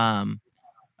to,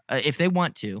 if they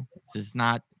want to. This is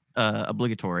not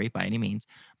obligatory by any means,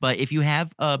 but if you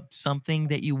have something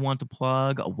that you want to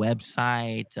plug, a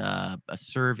website, a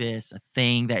service, a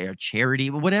thing that you're a charity,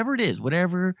 whatever it is,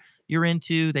 whatever you're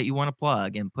into that you want to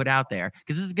plug and put out there,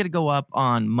 because this is gonna go up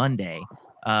on Monday.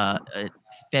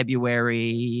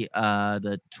 February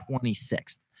the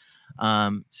 26th.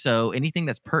 So anything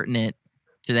that's pertinent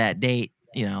to that date,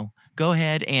 go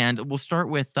ahead, and we'll start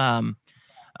with River.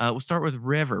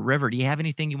 River, do you have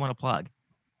anything you want to plug?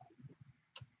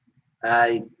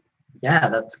 Yeah,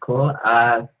 that's cool.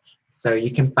 So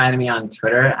you can find me on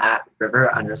Twitter at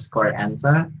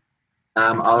river_enza.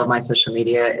 All of my social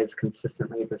media is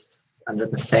consistently under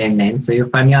the same name. So you'll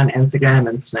find me on Instagram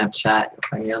and Snapchat. You'll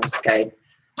find me on Skype.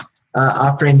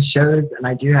 Offering shows, and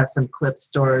I do have some clip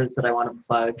stores that I want to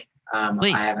plug.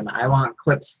 Please. I have an I Want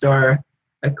Clip store,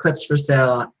 a Clips for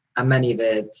Sale, a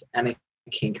ManyVids, and a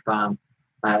Kink Bomb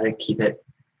to keep it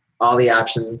all the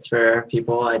options for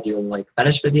people. I do like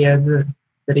fetish videos,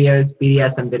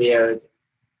 BDSM videos,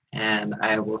 and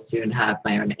I will soon have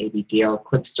my own ABDL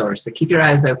clip store. So keep your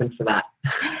eyes open for that.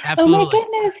 Absolutely. Oh my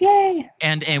goodness! Yay!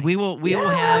 And we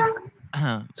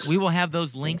will have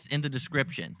those links in the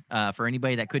description for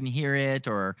anybody that couldn't hear it,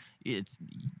 or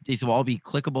these will all be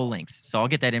clickable links. So I'll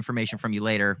get that information from you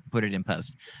later, put it in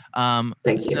post.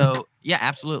 Thank you. So yeah,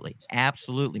 absolutely.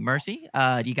 Mercy,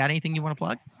 do you got anything you want to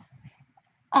plug?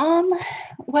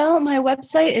 Well, my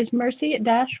website is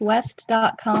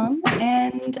mercy-west.com,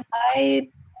 and I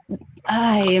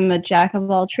am a jack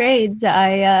of all trades.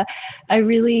 I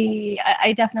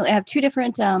definitely have two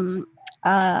different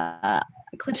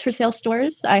Clips for Sale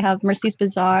stores. I have Mercy's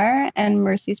Bazaar and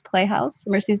Mercy's Playhouse.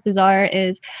 Mercy's Bazaar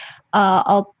is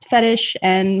all fetish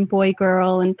and boy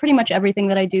girl and pretty much everything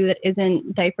that I do that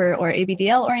isn't diaper or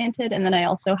ABDL oriented. And then I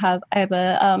have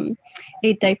a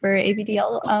diaper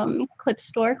ABDL clip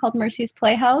store called Mercy's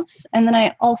Playhouse. And then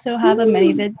I also have a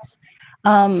ManyVids.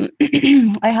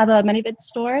 I have a ManyVids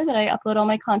store that I upload all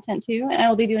my content to, and I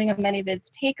will be doing a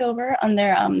ManyVids takeover on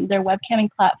their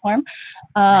webcamming platform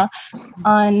on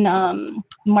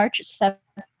March 7th.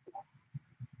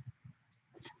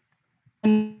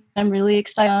 And I'm really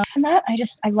excited on that.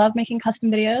 I love making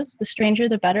custom videos. The stranger,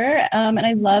 the better. And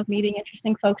I love meeting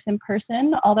interesting folks in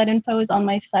person. All that info is on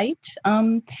my site.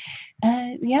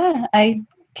 Yeah, I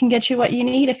can get you what you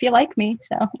need if you like me.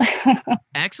 So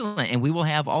Excellent. And we will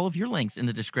have all of your links in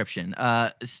the description.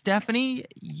 Stephanie,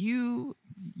 you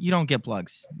don't get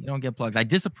plugs. You don't get plugs. I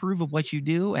disapprove of what you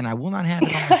do, and I will not have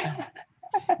it on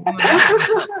my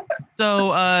channel. So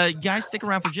guys, stick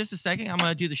around for just a second. I'm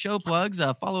going to do the show plugs.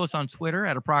 Follow us on Twitter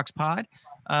at ApproxPod.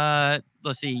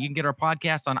 Let's see, you can get our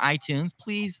podcast on iTunes.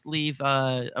 Please leave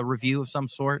a review of some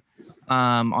sort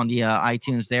on the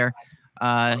iTunes there.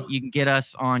 You can get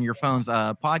us on your phone's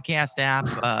podcast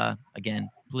app. Again,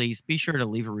 please be sure to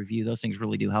leave a review. Those things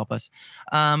really do help us.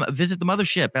 Visit the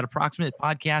mothership at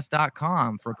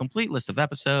approximatepodcast.com for a complete list of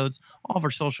episodes, all of our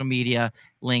social media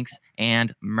links,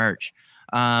 and merch.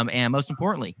 And most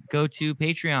importantly, go to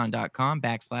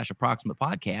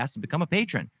patreon.com/approximatepodcast and become a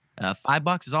patron.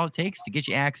 $5 is all it takes to get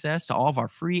you access to all of our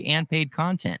free and paid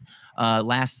content.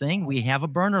 Last thing, we have a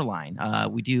burner line.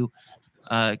 We do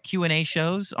Q&A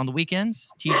shows on the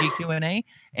weekends, TG Q&A,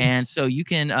 and so you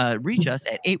can reach us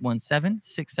at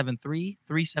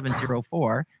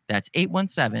 817-673-3704. That's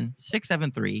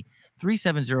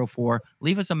 817-673-3704.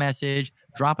 Leave us a message,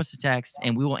 drop us a text,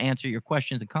 and we will answer your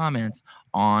questions and comments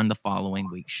on the following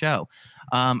week's show.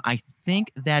 I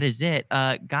think that is it.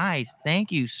 Guys,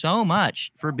 thank you so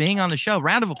much for being on the show.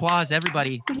 Round of applause,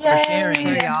 everybody, for sharing,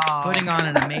 putting on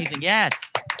an amazing,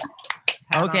 yes.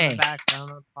 Okay.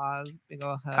 All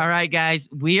right, guys,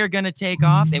 we are going to take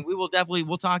off, and we'll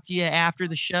talk to you after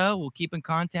the show. We'll keep in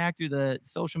contact through the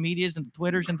social medias and the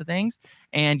Twitters and the things.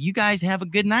 And you guys have a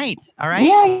good night. All right.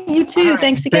 Yeah, you too. All right.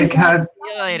 Thanks again. Big hug.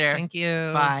 See you later. Thank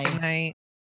you. Bye. Good night.